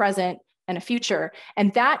and a present and a future.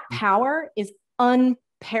 And that power is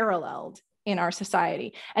unparalleled in our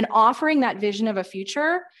society. And offering that vision of a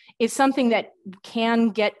future is something that can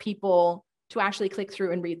get people to actually click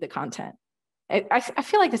through and read the content. I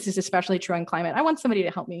feel like this is especially true in climate. I want somebody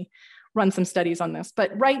to help me run some studies on this.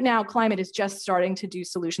 But right now, climate is just starting to do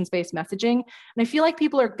solutions-based messaging. And I feel like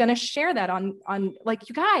people are going to share that on like,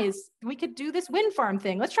 you guys, we could do this wind farm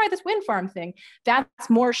thing. Let's try this wind farm thing. That's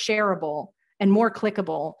more shareable and more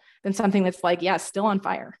clickable than something that's like, yeah, still on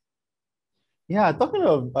fire. Yeah, talking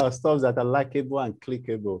of stuff that are likable and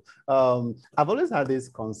clickable, I've always had this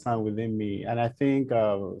concern within me, and I think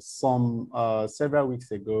several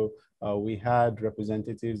weeks ago, we had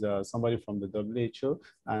representatives, somebody from the WHO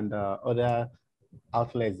and other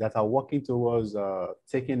outlets that are working towards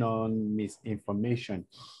taking on misinformation.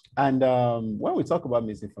 And when we talk about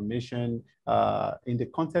misinformation in the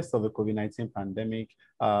context of the COVID-19 pandemic,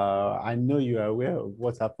 I know you are aware of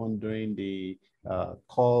what happened during the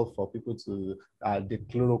call for people to the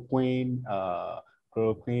chloroquine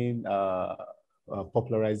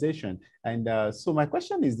popularization. And so my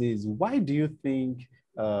question is this: why do you think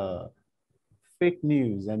fake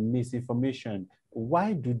news and misinformation,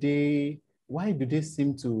 why do they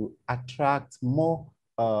seem to attract more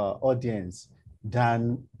audience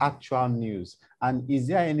than actual news? And is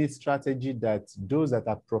there any strategy that those that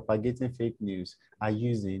are propagating fake news are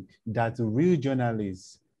using that real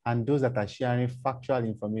journalists and those that are sharing factual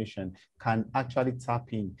information can actually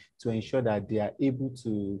tap in to ensure that they are able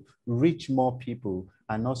to reach more people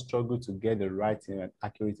and not struggle to get the right and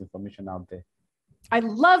accurate information out there? I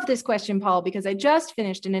love this question, Paul, because I just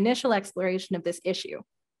finished an initial exploration of this issue.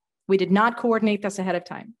 We did not coordinate this ahead of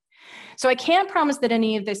time. So I can't promise that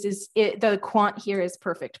any of this the quant here is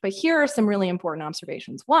perfect, but here are some really important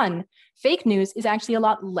observations. One, fake news is actually a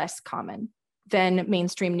lot less common than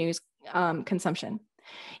mainstream news consumption.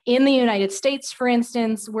 In the United States, for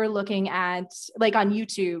instance, we're looking at, like on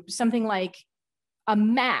YouTube, something like a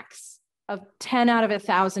max of 10 out of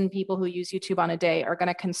 1,000 people who use YouTube on a day are going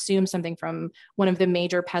to consume something from one of the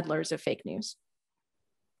major peddlers of fake news.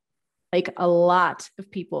 Like a lot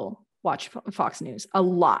of people watch Fox News, a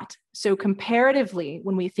lot. So comparatively,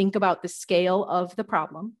 when we think about the scale of the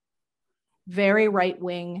problem, very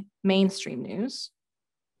right-wing mainstream news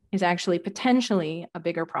is actually potentially a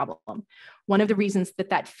bigger problem. One of the reasons that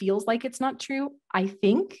that feels like it's not true, I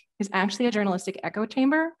think, is actually a journalistic echo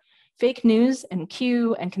chamber. Fake news and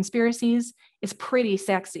Q and conspiracies is pretty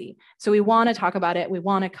sexy. So we want to talk about it. We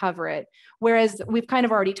want to cover it. Whereas we've kind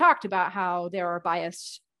of already talked about how there are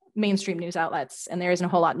biased mainstream news outlets, and there isn't a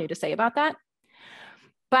whole lot new to say about that.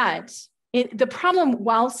 But the problem,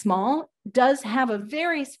 while small, does have a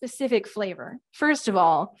very specific flavor. First of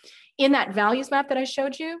all, in that values map that I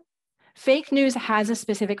showed you, fake news has a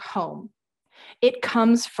specific home. It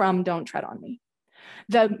comes from Don't Tread on Me.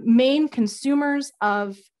 The main consumers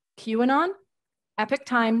of QAnon, Epoch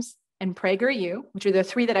Times, and PragerU, which are the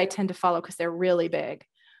three that I tend to follow because they're really big,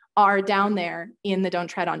 are down there in the Don't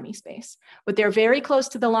Tread on Me space. But they're very close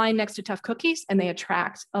to the line next to tough cookies, and they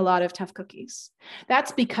attract a lot of tough cookies.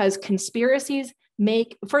 That's because conspiracies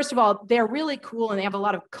first of all, they're really cool and they have a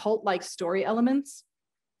lot of cult-like story elements,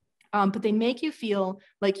 but they make you feel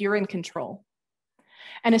like you're in control.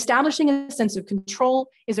 And establishing a sense of control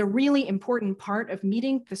is a really important part of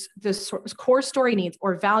meeting the core story needs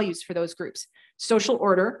or values for those groups. Social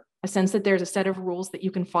order, a sense that there's a set of rules that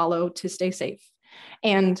you can follow to stay safe,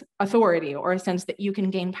 and authority, or a sense that you can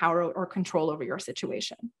gain power or control over your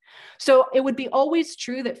situation. So it would be always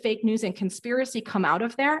true that fake news and conspiracy come out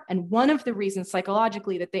of there. And one of the reasons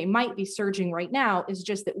psychologically that they might be surging right now is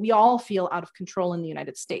just that we all feel out of control in the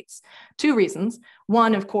United States. Two reasons.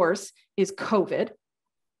 One, of course, is COVID.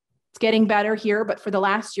 It's getting better here, but for the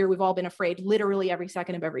last year, we've all been afraid literally every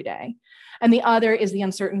second of every day. And the other is the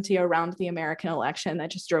uncertainty around the American election that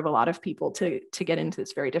just drove a lot of people to get into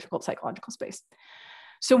this very difficult psychological space.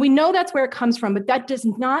 So we know that's where it comes from, but that does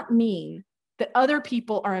not mean that other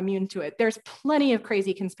people are immune to it. There's plenty of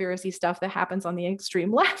crazy conspiracy stuff that happens on the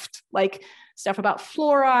extreme left, like stuff about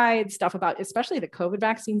fluoride, stuff about, especially the COVID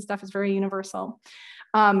vaccine stuff is very universal.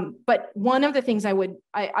 But one of the things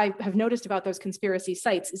I have noticed about those conspiracy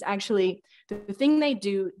sites is actually the thing they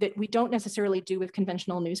do that we don't necessarily do with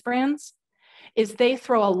conventional news brands is they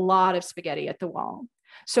throw a lot of spaghetti at the wall.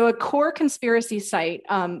 So a core conspiracy site,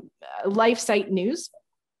 Life Site News,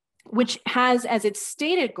 which has as its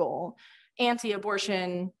stated goal,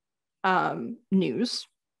 anti-abortion news,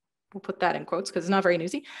 we'll put that in quotes because it's not very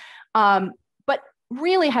newsy, but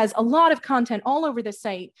really has a lot of content all over the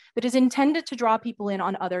site that is intended to draw people in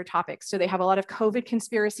on other topics. So they have a lot of COVID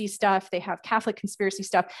conspiracy stuff. They have Catholic conspiracy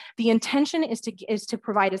stuff. The intention is to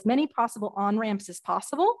provide as many possible on-ramps as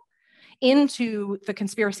possible into the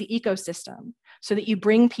conspiracy ecosystem so that you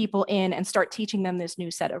bring people in and start teaching them this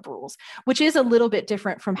new set of rules, which is a little bit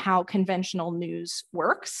different from how conventional news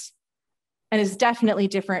works and is definitely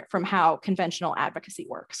different from how conventional advocacy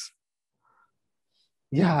works.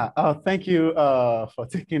 Yeah, thank you for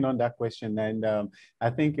taking on that question. And I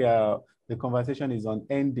think the conversation is on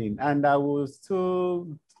ending. And I would still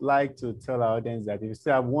like to tell our audience that if you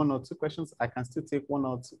still have one or two questions, I can still take one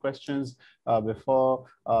or two questions before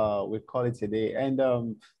we call it a day. And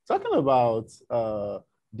talking about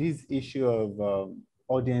this issue of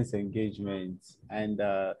audience engagement and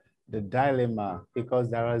the dilemma, because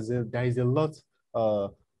there is a lot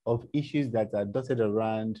of issues that are dotted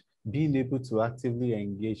around being able to actively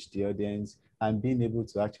engage the audience and being able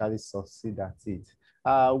to actually succeed at it.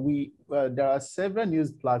 There are several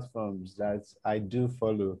news platforms that I do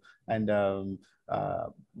follow, and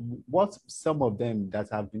what some of them that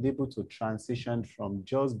have been able to transition from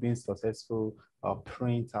just being successful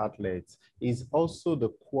print outlets is also the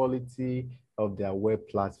quality of their web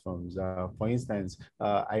platforms. For instance,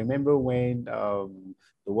 I remember when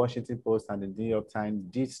the Washington Post and the New York Times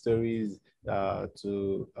did stories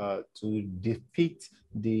to depict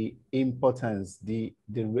the importance, the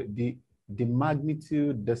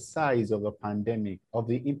magnitude, the size of the pandemic, of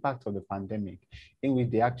the impact of the pandemic, in which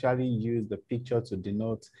they actually use the picture to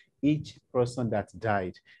denote each person that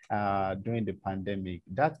died during the pandemic.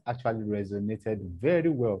 That actually resonated very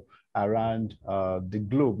well around the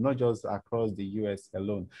globe, not just across the US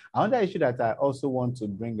alone. Another issue that I also want to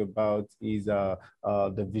bring about is the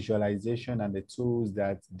visualization and the tools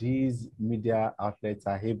that these media outlets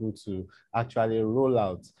are able to actually roll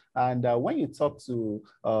out. And when you talk to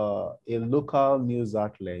a local news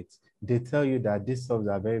outlet, they tell you that these subs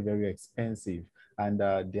are very, very expensive, and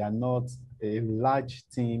they are not large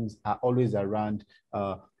teams are always around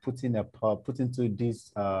putting to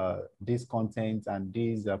this content and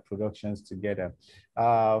these productions together.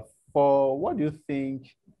 For what do you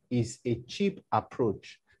think is a cheap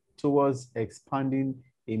approach towards expanding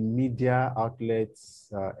a media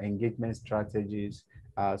outlets engagement strategies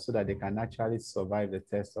so that they can actually survive the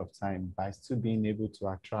test of time by still being able to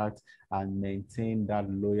attract and maintain that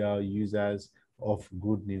loyal users of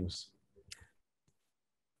good news?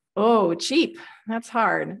 Oh, cheap. That's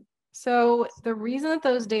hard. So the reason that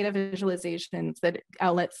those data visualizations that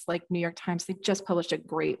outlets like New York Times, they just published a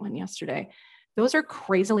great one yesterday. Those are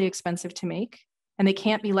crazily expensive to make. And they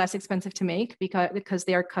can't be less expensive to make because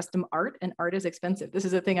they are custom art, and art is expensive. This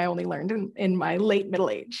is a thing I only learned in my late middle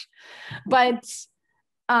age. But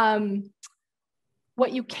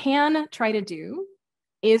what you can try to do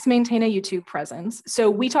is maintain a YouTube presence. So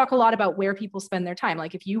we talk a lot about where people spend their time.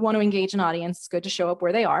 Like if you want to engage an audience, it's good to show up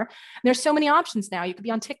where they are. And there's so many options now. You can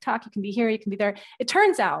be on TikTok, you can be here, you can be there. It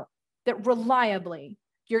turns out that reliably,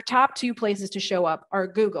 your top two places to show up are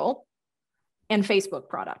Google and Facebook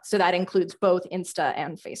products. So that includes both Insta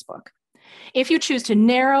and Facebook. If you choose to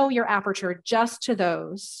narrow your aperture just to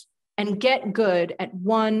those and get good at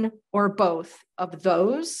one or both of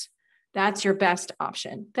those, that's your best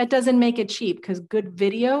option. That doesn't make it cheap because good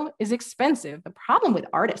video is expensive. The problem with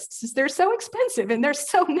artists is they're so expensive and they're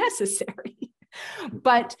so necessary.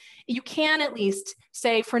 But you can at least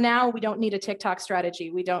say, for now, we don't need a TikTok strategy.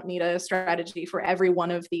 We don't need a strategy for every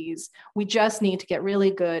one of these. We just need to get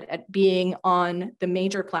really good at being on the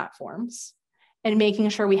major platforms and making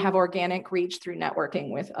sure we have organic reach through networking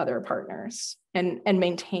with other partners and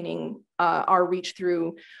maintaining our reach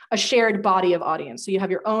through a shared body of audience. So you have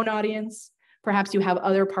your own audience, perhaps you have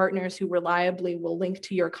other partners who reliably will link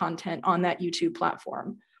to your content on that YouTube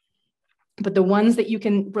platform. But the ones that you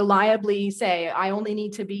can reliably say, I only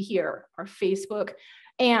need to be here, are Facebook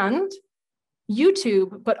and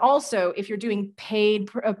YouTube, but also if you're doing paid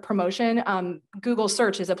promotion, Google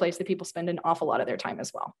search is a place that people spend an awful lot of their time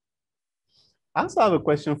as well. I also have a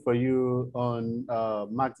question for you on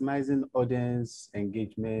maximizing audience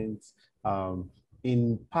engagement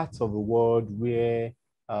in parts of the world where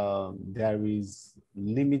there is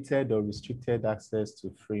limited or restricted access to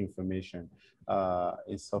free information.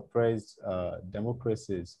 In suppressed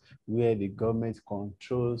democracies where the government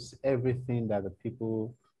controls everything that the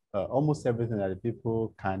people, almost everything that the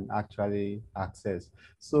people can actually access.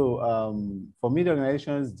 So for media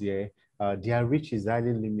organizations there, their reach is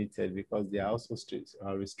highly limited because they are also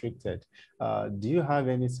restricted. Do you have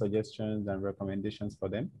any suggestions and recommendations for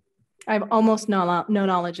them? I have almost no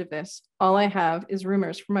knowledge of this. All I have is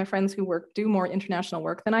rumors from my friends who do more international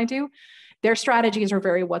work than I do. Their strategies are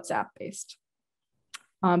very WhatsApp based.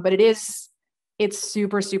 But it's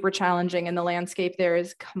super, super challenging, and the landscape there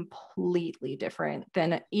is completely different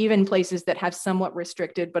than even places that have somewhat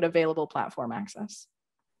restricted but available platform access.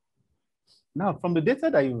 Now, from the data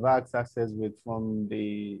that you've access with, from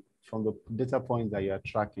the data points that you are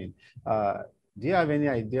tracking, do you have any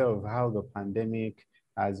idea of how the pandemic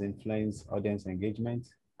has influenced audience engagement?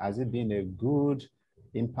 Has it been a good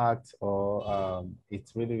impact, or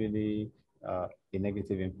it's really, really a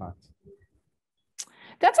negative impact?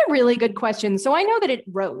 That's a really good question. So I know that it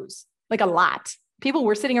rose like a lot. People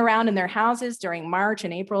were sitting around in their houses during March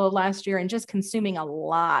and April of last year and just consuming a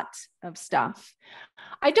lot of stuff.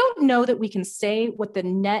 I don't know that we can say what the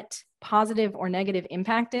net positive or negative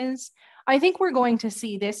impact is. I think we're going to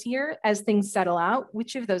see this year, as things settle out,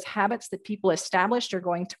 which of those habits that people established are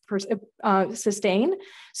going to sustain.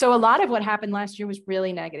 So a lot of what happened last year was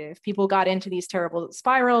really negative. People got into these terrible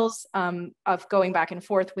spirals of going back and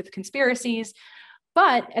forth with conspiracies.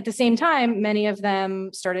 But at the same time, many of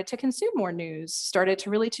them started to consume more news, started to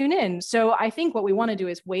really tune in. So I think what we want to do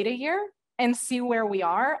is wait a year and see where we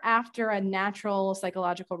are after a natural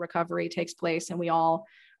psychological recovery takes place and we all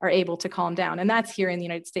are able to calm down. And that's here in the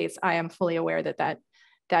United States. I am fully aware that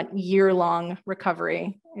that year-long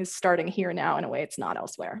recovery is starting here now in a way it's not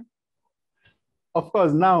elsewhere. Of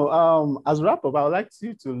course. Now, as wrap up, I would like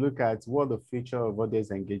you to look at what the future of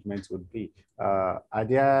audience engagement would be. Are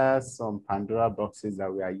there some Pandora boxes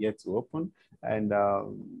that we are yet to open? And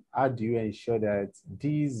how do you ensure that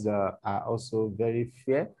these are also very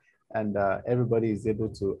fair and everybody is able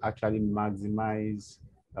to actually maximize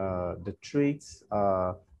the traits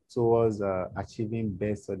towards achieving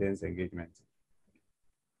best audience engagement?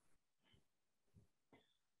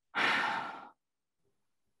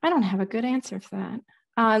 I don't have a good answer for that.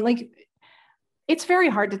 It's very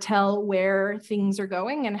hard to tell where things are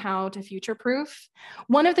going and how to future-proof.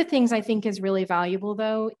 One of the things I think is really valuable,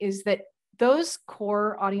 though, is that those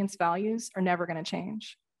core audience values are never going to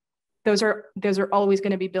change. Those are always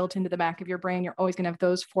going to be built into the back of your brain. You're always going to have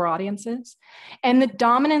those 4 audiences. And the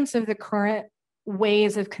dominance of the current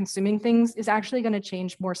ways of consuming things is actually going to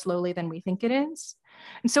change more slowly than we think it is.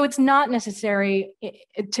 And so it's not necessary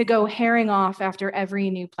to go herring off after every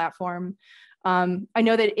new platform. I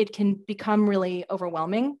know that it can become really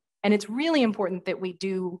overwhelming, and it's really important that we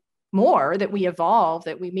do more, that we evolve,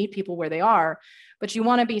 that we meet people where they are, but you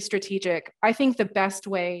want to be strategic. I think the best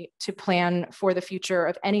way to plan for the future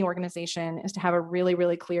of any organization is to have a really,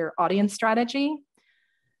 really clear audience strategy.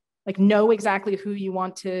 Like, know exactly who you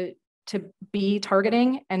want to be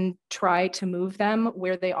targeting and try to move them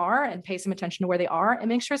where they are and pay some attention to where they are and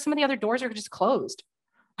make sure some of the other doors are just closed.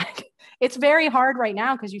 It's very hard right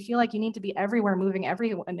now because you feel like you need to be everywhere, moving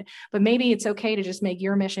everyone, but maybe it's okay to just make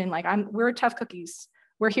your mission like we're tough cookies.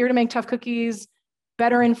 We're here to make tough cookies,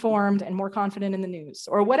 better informed and more confident in the news,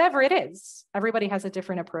 or whatever it is. Everybody has a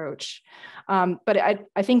different approach. But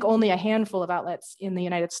I think only a handful of outlets in the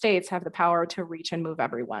United States have the power to reach and move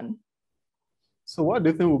everyone. So what do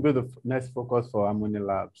you think will be the next focus for Harmony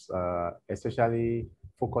Labs, especially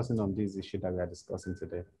focusing on this issue that we are discussing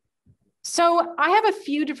today? So I have a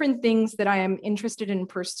few different things that I am interested in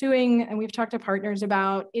pursuing, and we've talked to partners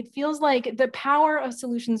about. It feels like the power of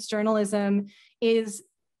solutions journalism is,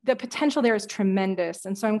 the potential there is tremendous.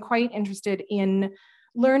 And so I'm quite interested in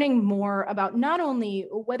learning more about not only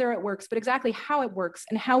whether it works, but exactly how it works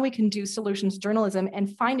and how we can do solutions journalism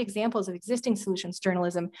and find examples of existing solutions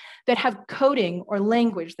journalism that have coding or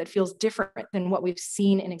language that feels different than what we've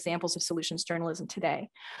seen in examples of solutions journalism today.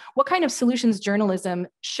 What kind of solutions journalism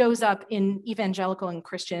shows up in evangelical and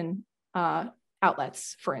Christian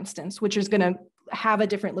outlets, for instance, which is going to have a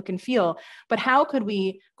different look and feel, but how could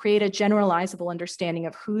we create a generalizable understanding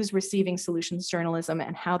of who's receiving solutions journalism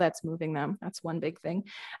and how that's moving them? That's one big thing.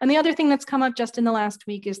 And the other thing that's come up just in the last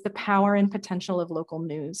week is the power and potential of local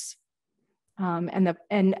news.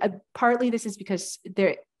 Partly this is because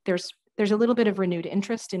there's a little bit of renewed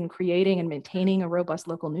interest in creating and maintaining a robust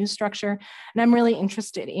local news structure. And I'm really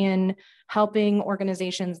interested in helping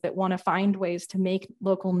organizations that want to find ways to make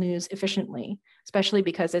local news efficiently, especially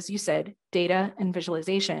because, as you said, data and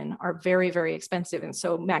visualization are very, very expensive. And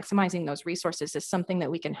so maximizing those resources is something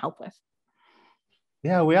that we can help with.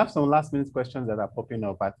 Yeah, we have some last minute questions that are popping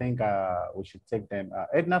up. I think we should take them.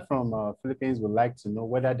 Edna from Philippines would like to know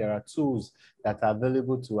whether there are tools that are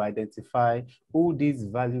available to identify who these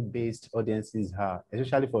value-based audiences are,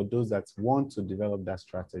 especially for those that want to develop that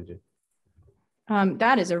strategy.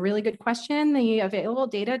 That is a really good question. The available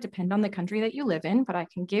data depend on the country that you live in, but I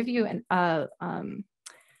can give you one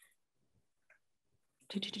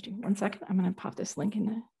second. I'm going to pop this link in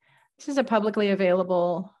there. This is a publicly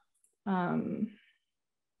available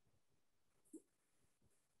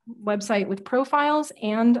website with profiles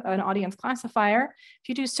and an audience classifier. If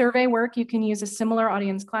you do survey work, you can use a similar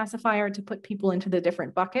audience classifier to put people into the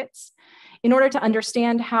different buckets. In order to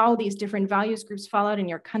understand how these different values groups fall out in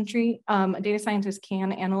your country, a data scientist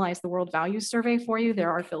can analyze the World Values Survey for you.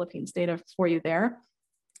 There are Philippines data for you there.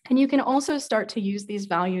 And you can also start to use these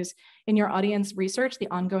values in your audience research, the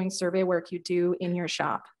ongoing survey work you do in your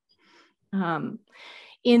shop.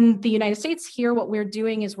 In the United States here, what we're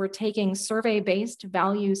doing is we're taking survey-based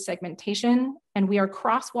value segmentation and we are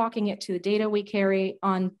crosswalking it to the data we carry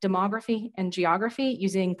on demography and geography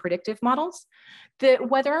using predictive models.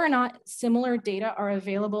 Whether or not similar data are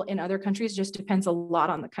available in other countries just depends a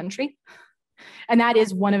lot on the country. And that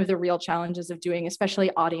is one of the real challenges of doing,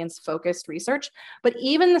 especially audience-focused research. But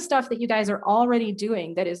even the stuff that you guys are already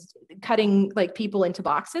doing that is cutting like people into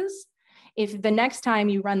boxes, if the next time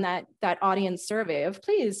you run that audience survey of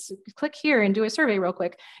please click here and do a survey real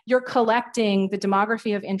quick, you're collecting the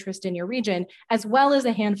demography of interest in your region, as well as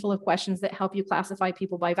a handful of questions that help you classify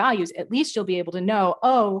people by values. At least you'll be able to know,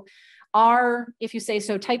 oh, our, if you say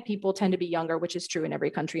so, type people tend to be younger, which is true in every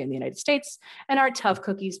country in the United States. And our tough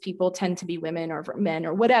cookies people tend to be women or men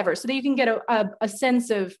or whatever. So that you can get a sense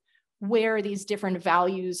of where these different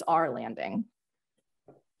values are landing.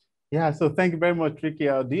 Yeah, so thank you very much, Riki.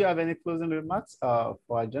 Do you have any closing remarks for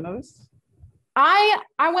our journalists? I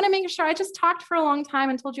want to make sure, I just talked for a long time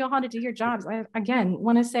and told you all how to do your jobs. I, again,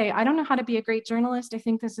 want to say, I don't know how to be a great journalist. I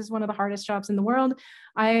think this is one of the hardest jobs in the world.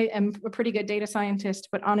 I am a pretty good data scientist,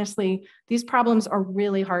 but honestly, these problems are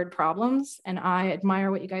really hard problems. And I admire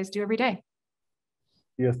what you guys do every day.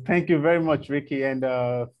 Yes, thank you very much, Riki. And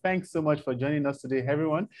thanks so much for joining us today,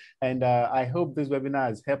 everyone. And I hope this webinar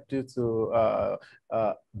has helped you to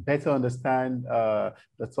better understand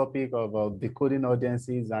the topic of decoding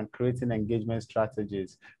audiences and creating engagement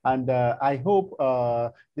strategies. And I hope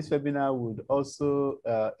this webinar would also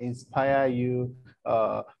inspire you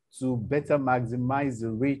to better maximize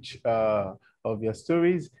the reach of your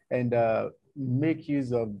stories and make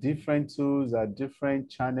use of different tools, different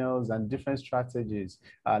channels, and different strategies,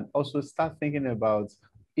 and also start thinking about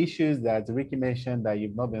issues that Riki mentioned that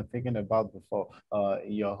you've not been thinking about before,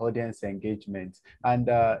 your audience engagement. And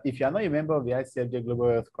if you're not a member of the ICFJ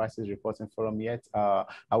Global Health Crisis Reporting Forum yet, I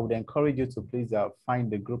would encourage you to please find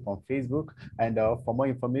the group on Facebook. And for more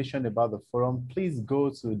information about the forum, please go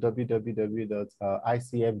to www.icfj.org.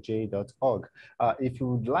 If you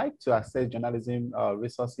would like to access journalism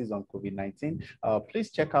resources on COVID-19,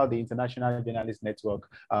 please check out the International Journalist Network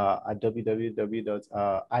at www.ijnet.org.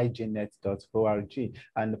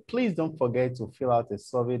 And please don't forget to fill out a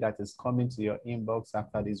survey that is coming to your inbox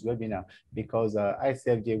after this webinar, because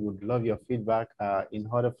ICFJ would love your feedback in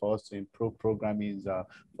order for us to improve programming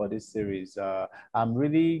for this series. I'm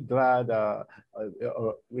really glad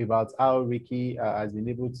about how Riki has been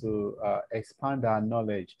able to expand our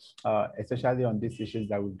knowledge, especially on these issues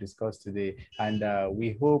that we've discussed today. And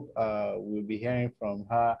we hope we'll be hearing from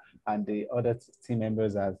her and the other team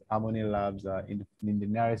members at Harmony Labs in the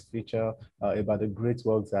nearest future about the great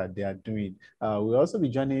work that they are doing. We'll also be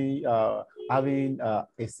joining, having a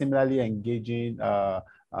similarly engaging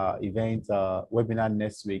event webinar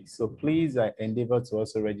next week. So please endeavor to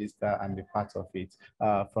also register and be part of it.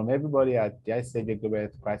 From everybody at the ICFJ Global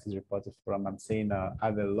Health Crisis Reporting Forum, I'm saying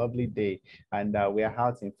have a lovely day. And we are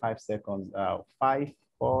out in 5 seconds. 5,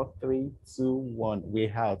 4, 3, 2, 1.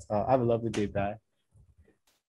 We're out. Have a lovely day. Bye.